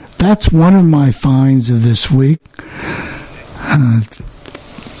 So that's one of my finds of this week.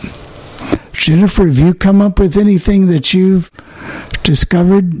 Jennifer, have you come up with anything that you've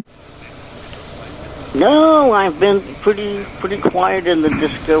discovered? No, I've been pretty quiet in the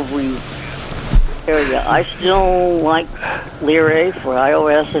discovery area. I still like Lyra for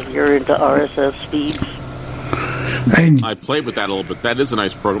iOS if you're into RSS feeds. And I played with that a little bit. That is a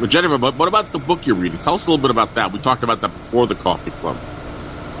nice program. But Jennifer, what about the book you're reading? Tell us a little bit about that. We talked about that before the Coffee Club.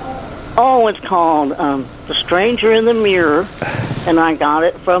 Oh, it's called The Stranger in the Mirror, and I got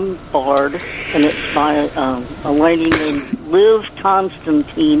it from Bard, and it's by a lady named Liv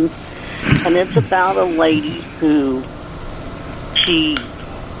Constantine, and it's about a lady who, she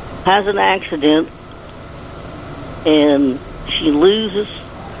has an accident, and she loses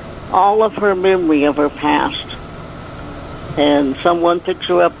all of her memory of her past. And someone picks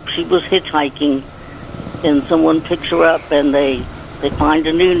her up. She was hitchhiking, and someone picks her up, and they find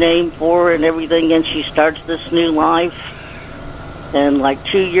a new name for her and everything, and she starts this new life. And like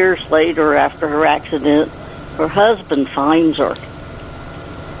 2 years later, after her accident, her husband finds her.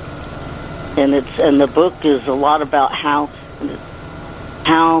 And the book is a lot about how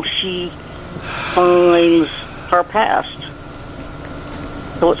she finds her past.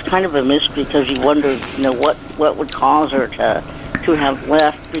 So it's kind of a mystery, because you wonder, what would cause her to have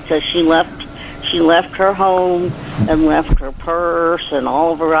left, because she left her home and left her purse and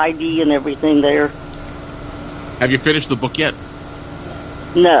all of her ID and everything there. Have you finished the book yet?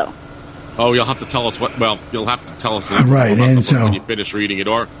 No. Oh, you'll have to tell us you'll have to tell us right, about and the book so when you finish reading it,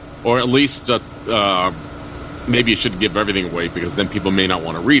 or at least maybe you shouldn't give everything away, because then people may not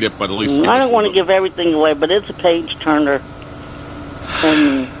want to read it, but at least I don't want to give everything away, but it's a page turner.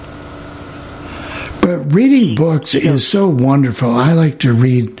 But reading books is so wonderful. I like to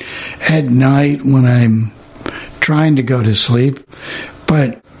read at night when I'm trying to go to sleep.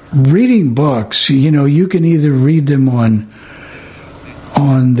 But reading books, you can either read them on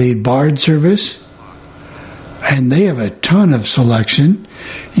the Bard service, and they have a ton of selection.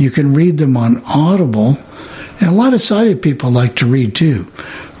 You can read them on Audible, and a lot of sighted people like to read too.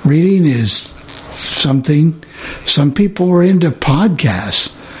 Reading is something. Some people are into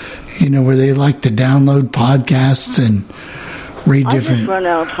podcasts, where they like to download podcasts and read different. I just run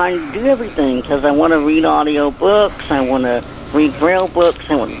out of time to do everything, because I want to read audio books, I want to read Braille books,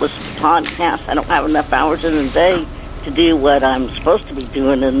 I want to listen to podcasts. I don't have enough hours in a day to do what I'm supposed to be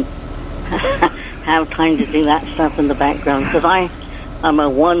doing and have time to do that stuff in the background, because I'm a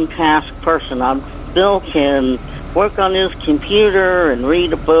one-task person. Bill can work on his computer and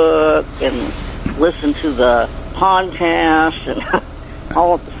read a book and listen to the podcast and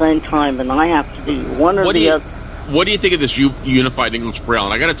all at the same time, and I have to do one or the other. What do you think of this Unified English Braille?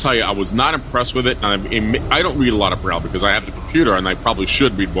 And I got to tell you, I was not impressed with it. And I don't read a lot of Braille because I have the computer, and I probably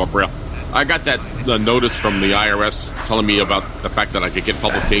should read more Braille. I got that notice from the IRS telling me about the fact that I could get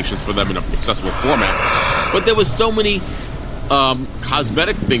publications for them in an accessible format. But there was so many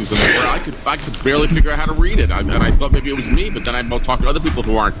cosmetic things in there where I could barely figure out how to read it. And I thought maybe it was me, but then I talked to other people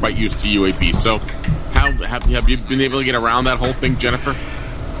who aren't quite used to UAB. So have you been able to get around that whole thing, Jennifer?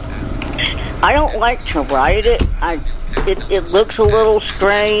 I don't like to write it. It looks a little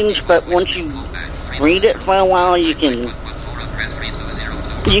strange, but once you read it for a while, you can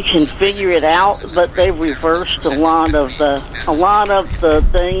figure it out. But they've reversed a lot of the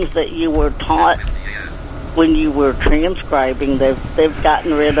things that you were taught when you were transcribing. They've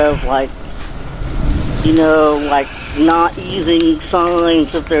gotten rid of, like not using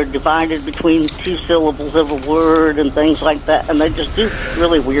signs if they're divided between two syllables of a word and things like that, and they just do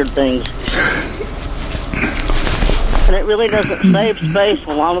really weird things. And it really doesn't save space.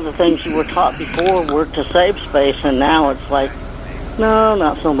 A lot of the things you were taught before were to save space, and now it's like, no,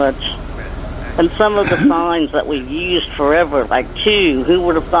 not so much. And some of the signs that we've used forever, like to, who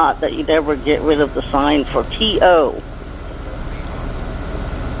would have thought that you'd ever get rid of the sign for T-O?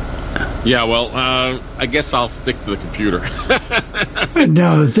 Yeah, well, I guess I'll stick to the computer.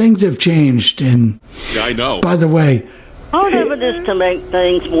 No, things have changed, and yeah, I know. By the way, part of it is to make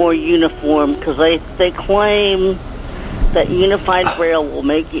things more uniform, because they claim that Unified Braille will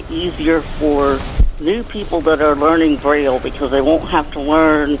make it easier for new people that are learning Braille, because they won't have to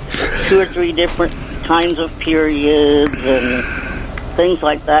learn 2 or 3 different kinds of periods and things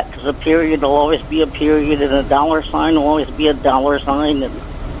like that, because a period will always be a period and a dollar sign will always be a dollar sign, and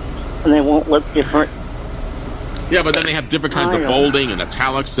they won't look different. Yeah, but then they have different kinds of bolding and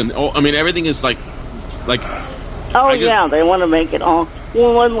italics, and everything is like. Oh yeah, they want to make it all.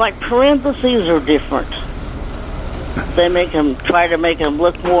 Well, and parentheses are different. They try to make them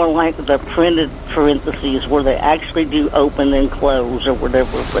look more like the printed parentheses, where they actually do open and close or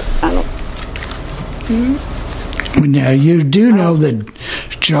whatever. But I don't. Now you do know that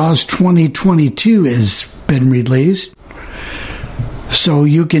JAWS 2022 has been released. So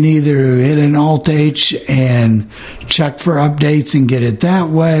you can either hit an Alt-H and check for updates and get it that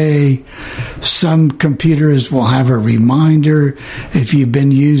way. Some computers will have a reminder if you've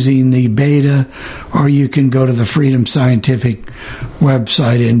been using the beta, or you can go to the Freedom Scientific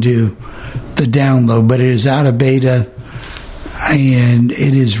website and do the download. But it is out of beta, and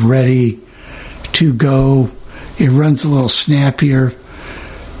it is ready to go. It runs a little snappier,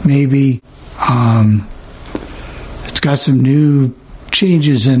 maybe. It's got some new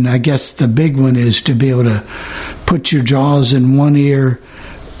changes, and I guess the big one is to be able to put your JAWS in one ear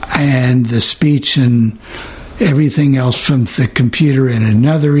and the speech and everything else from the computer in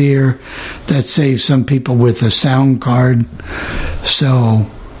another ear. That saves some people with a sound card. So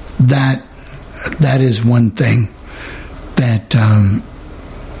that is one thing that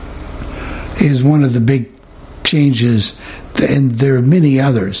is one of the big changes, and there are many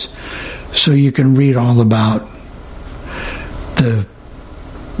others. So you can read all about the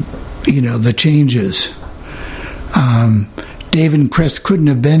changes. Dave and Chris couldn't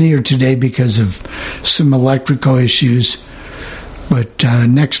have been here today because of some electrical issues, but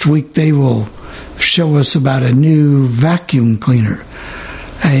next week they will show us about a new vacuum cleaner,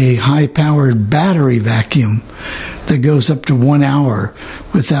 a high-powered battery vacuum that goes up to 1 hour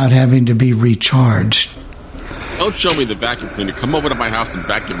without having to be recharged. Don't show me the vacuum cleaner. Come over to my house and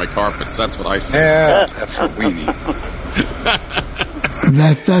vacuum my carpets. That's what I say. Yeah, that's what we need.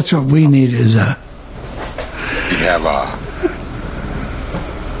 That's what we need is a... We have a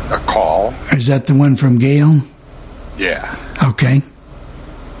call. Is that the one from Gail? Yeah. Okay.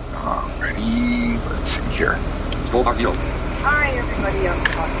 Ready? Let's see here. Hi, everybody.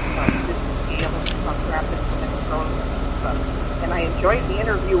 This is Gail from Rapids, Minnesota. And I enjoyed the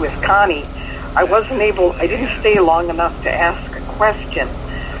interview with Connie. I didn't stay long enough to ask a question,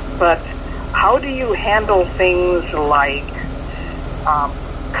 but how do you handle things like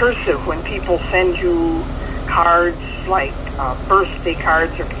cursive when people send you cards, like birthday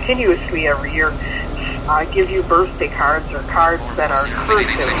cards, or continuously every year give you birthday cards or cards that are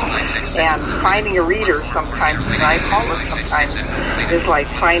cursive. And finding a reader sometimes, and I call it sometimes, is like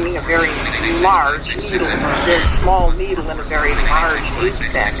finding a very large needle or a very small needle in a very large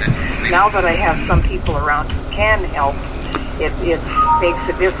haystack. Now that I have some people around who can help, it makes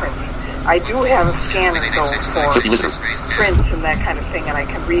a difference. I do have a scanner though for prints and that kind of thing, and I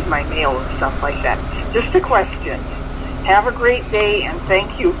can read my mail and stuff like that. Just a question. Have a great day, and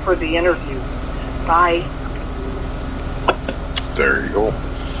thank you for the interview. Bye. There you go.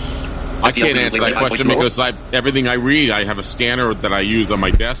 I can't answer that question because everything I read, I have a scanner that I use on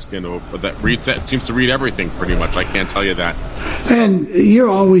my desk, and that seems to read everything pretty much. I can't tell you that. And you're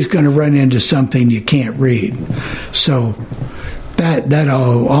always going to run into something you can't read. So that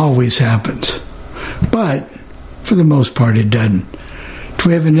always happens. But for the most part, it doesn't. Do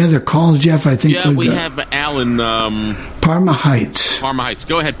we have another call, Jeff? I think we have Alan. Parma Heights. Parma Heights.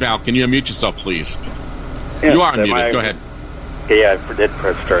 Go ahead, Val. Can you unmute yourself, please? Yes, you are unmuted. Go ahead. Yeah, I did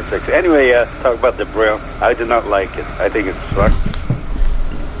press star 6. Anyway, talk about the Braille. I did not like it. I think it sucks.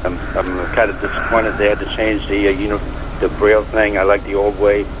 I'm kind of disappointed they had to change the Braille thing. I like the old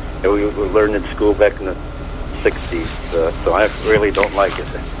way that we learned in school back in the 60s. So I really don't like it.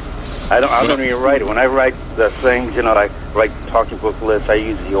 I don't even write it. When I write the things, I write talking book lists. I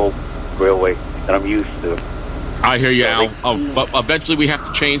use the old Braille way that I'm used to. I hear you, Al. But eventually we have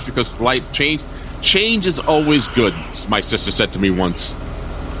to change because change is always good, my sister said to me once.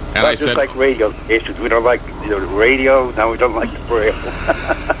 And I said, like radio stations. We don't like the radio. Now we don't like the Braille.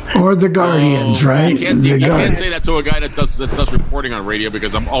 Or the Guardians, right? You can't say that to a guy that does reporting on radio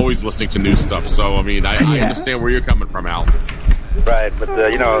because I'm always listening to new stuff. So, I mean, I understand where you're coming from, Al. Right, but,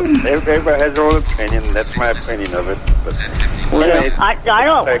 everybody has their own opinion. That's my opinion of it. But, anyway, I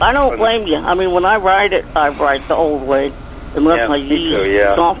don't blame you. I mean, when I write it, I write the old way. Unless I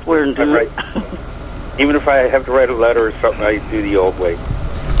use software and do it. Even if I have to write a letter or something, I do the old way.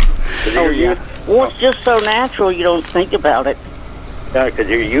 Well, it's just so natural you don't think about it. Yeah, because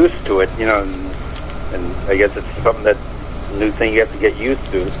you're used to it, and I guess it's something new thing you have to get used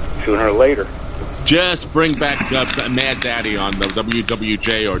to sooner or later. Just bring back Mad Daddy on the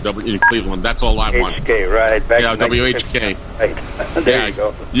WWJ or in Cleveland. That's all I want. HK, right. Back WHK. Right. There you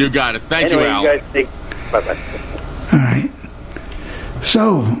go. You got it. Thank you, Al. You guys bye-bye. All right.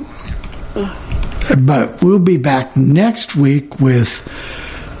 So, but we'll be back next week with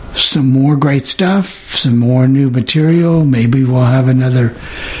some more great stuff, some more new material. Maybe we'll have another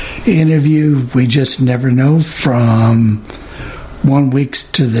interview. We just never know. From 1 week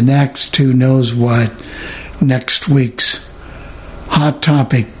to the next, who knows what next week's hot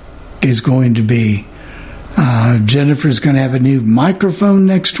topic is going to be. Jennifer's going to have a new microphone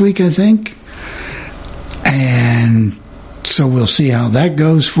next week, I think. And so we'll see how that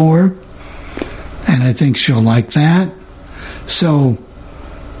goes for her. And I think she'll like that. So,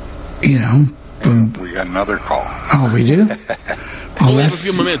 we got another call. Oh, we do? We have a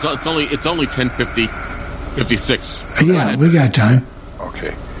few more minutes. It's only 10:56. Yeah, we got time.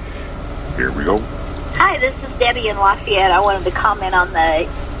 Okay. Here we go. Hi, this is Debbie in Lafayette. I wanted to comment on the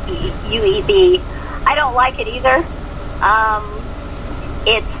UEB. I don't like it either.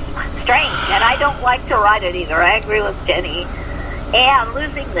 It's strange, and I don't like to write it either. I agree with Jenny. And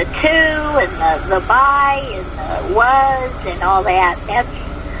losing the to and the by and the was and all that,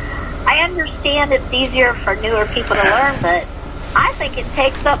 I understand it's easier for newer people to learn, but I think it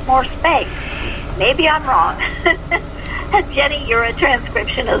takes up more space. Maybe I'm wrong. Jenny, you're a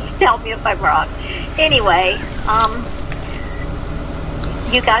transcriptionist. Tell me if I'm wrong. Anyway,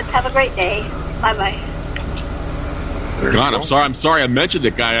 you guys have a great day. Bye-bye. God, I'm sorry I mentioned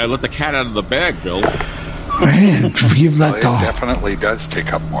it, guy. I let the cat out of the bag, Bill. Man, you've let it definitely does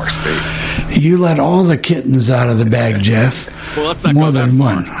take up more space. You let all the kittens out of the bag, Jeff. Well, let's not more than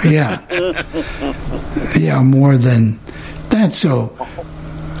one. Yeah. Yeah, more than that. So.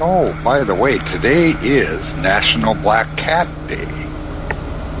 Oh, by the way, today is National Black Cat Day.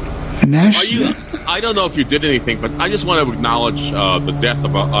 I don't know if you did anything, but I just want to acknowledge the death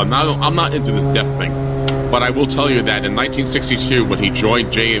of I'm not into this death thing. But I will tell you that in 1962, when he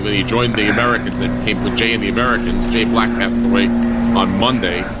joined the Americans and became with Jay and the Americans, Jay Black passed away on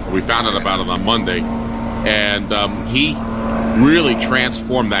Monday. We found out about it on Monday. And he really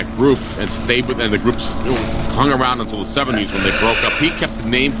transformed that group and stayed with, and the groups hung around until the 70s when they broke up. He kept the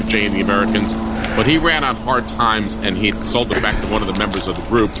name for Jay and the Americans, but he ran on hard times, and he sold it back to one of the members of the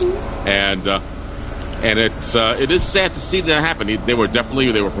group. And it is sad to see that happen. They were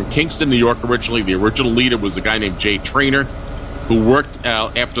from Kingston, New York originally. The original leader was a guy named Jay Traynor, who worked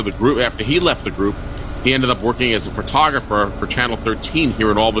after he left the group. He ended up working as a photographer for Channel 13 here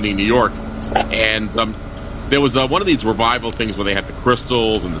in Albany, New York. And there was one of these revival things where they had the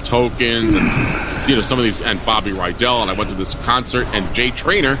crystals and the tokens and some of these, and Bobby Rydell, and I went to this concert and Jay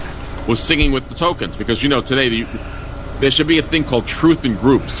Traynor was singing with the tokens, because today there should be a thing called truth in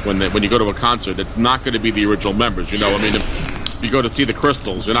groups when you go to a concert. It's not going to be the original members. If you go to see the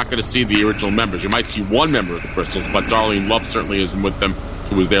Crystals, you're not going to see the original members. You might see one member of the Crystals, but Darlene Love certainly isn't with them,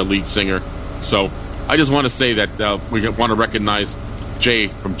 who was their lead singer. So I just want to say that we want to recognize Jay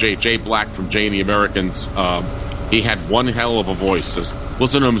Black from Jay and the Americans. He had one hell of a voice.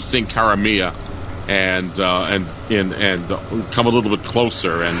 Listen to him sing Cara Mia and come a little bit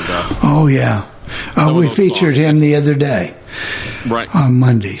closer. And oh yeah, we featured him the other day, right, on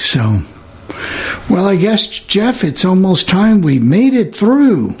Monday. So, well, I guess Jeff, it's almost time. We made it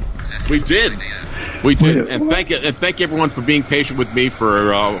through. We did, and thank everyone for being patient with me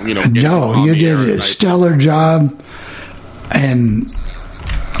for No, you did a stellar job, and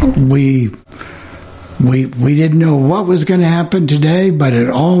we didn't know what was going to happen today, but it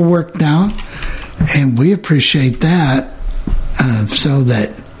all worked out, and we appreciate that. So that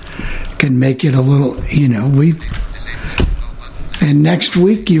can make it a little, and next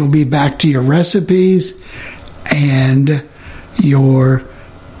week you'll be back to your recipes and your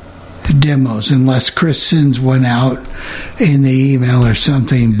demos, unless Chris sends one out in the email or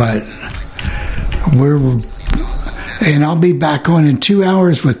something. But I'll be back on in 2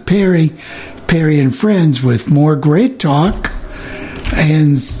 hours with Perry and Friends with more great talk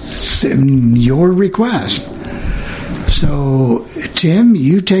and your request. So, Tim,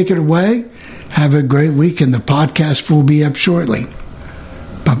 you take it away. Have a great week, and the podcast will be up shortly.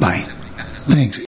 Bye-bye. Thanks.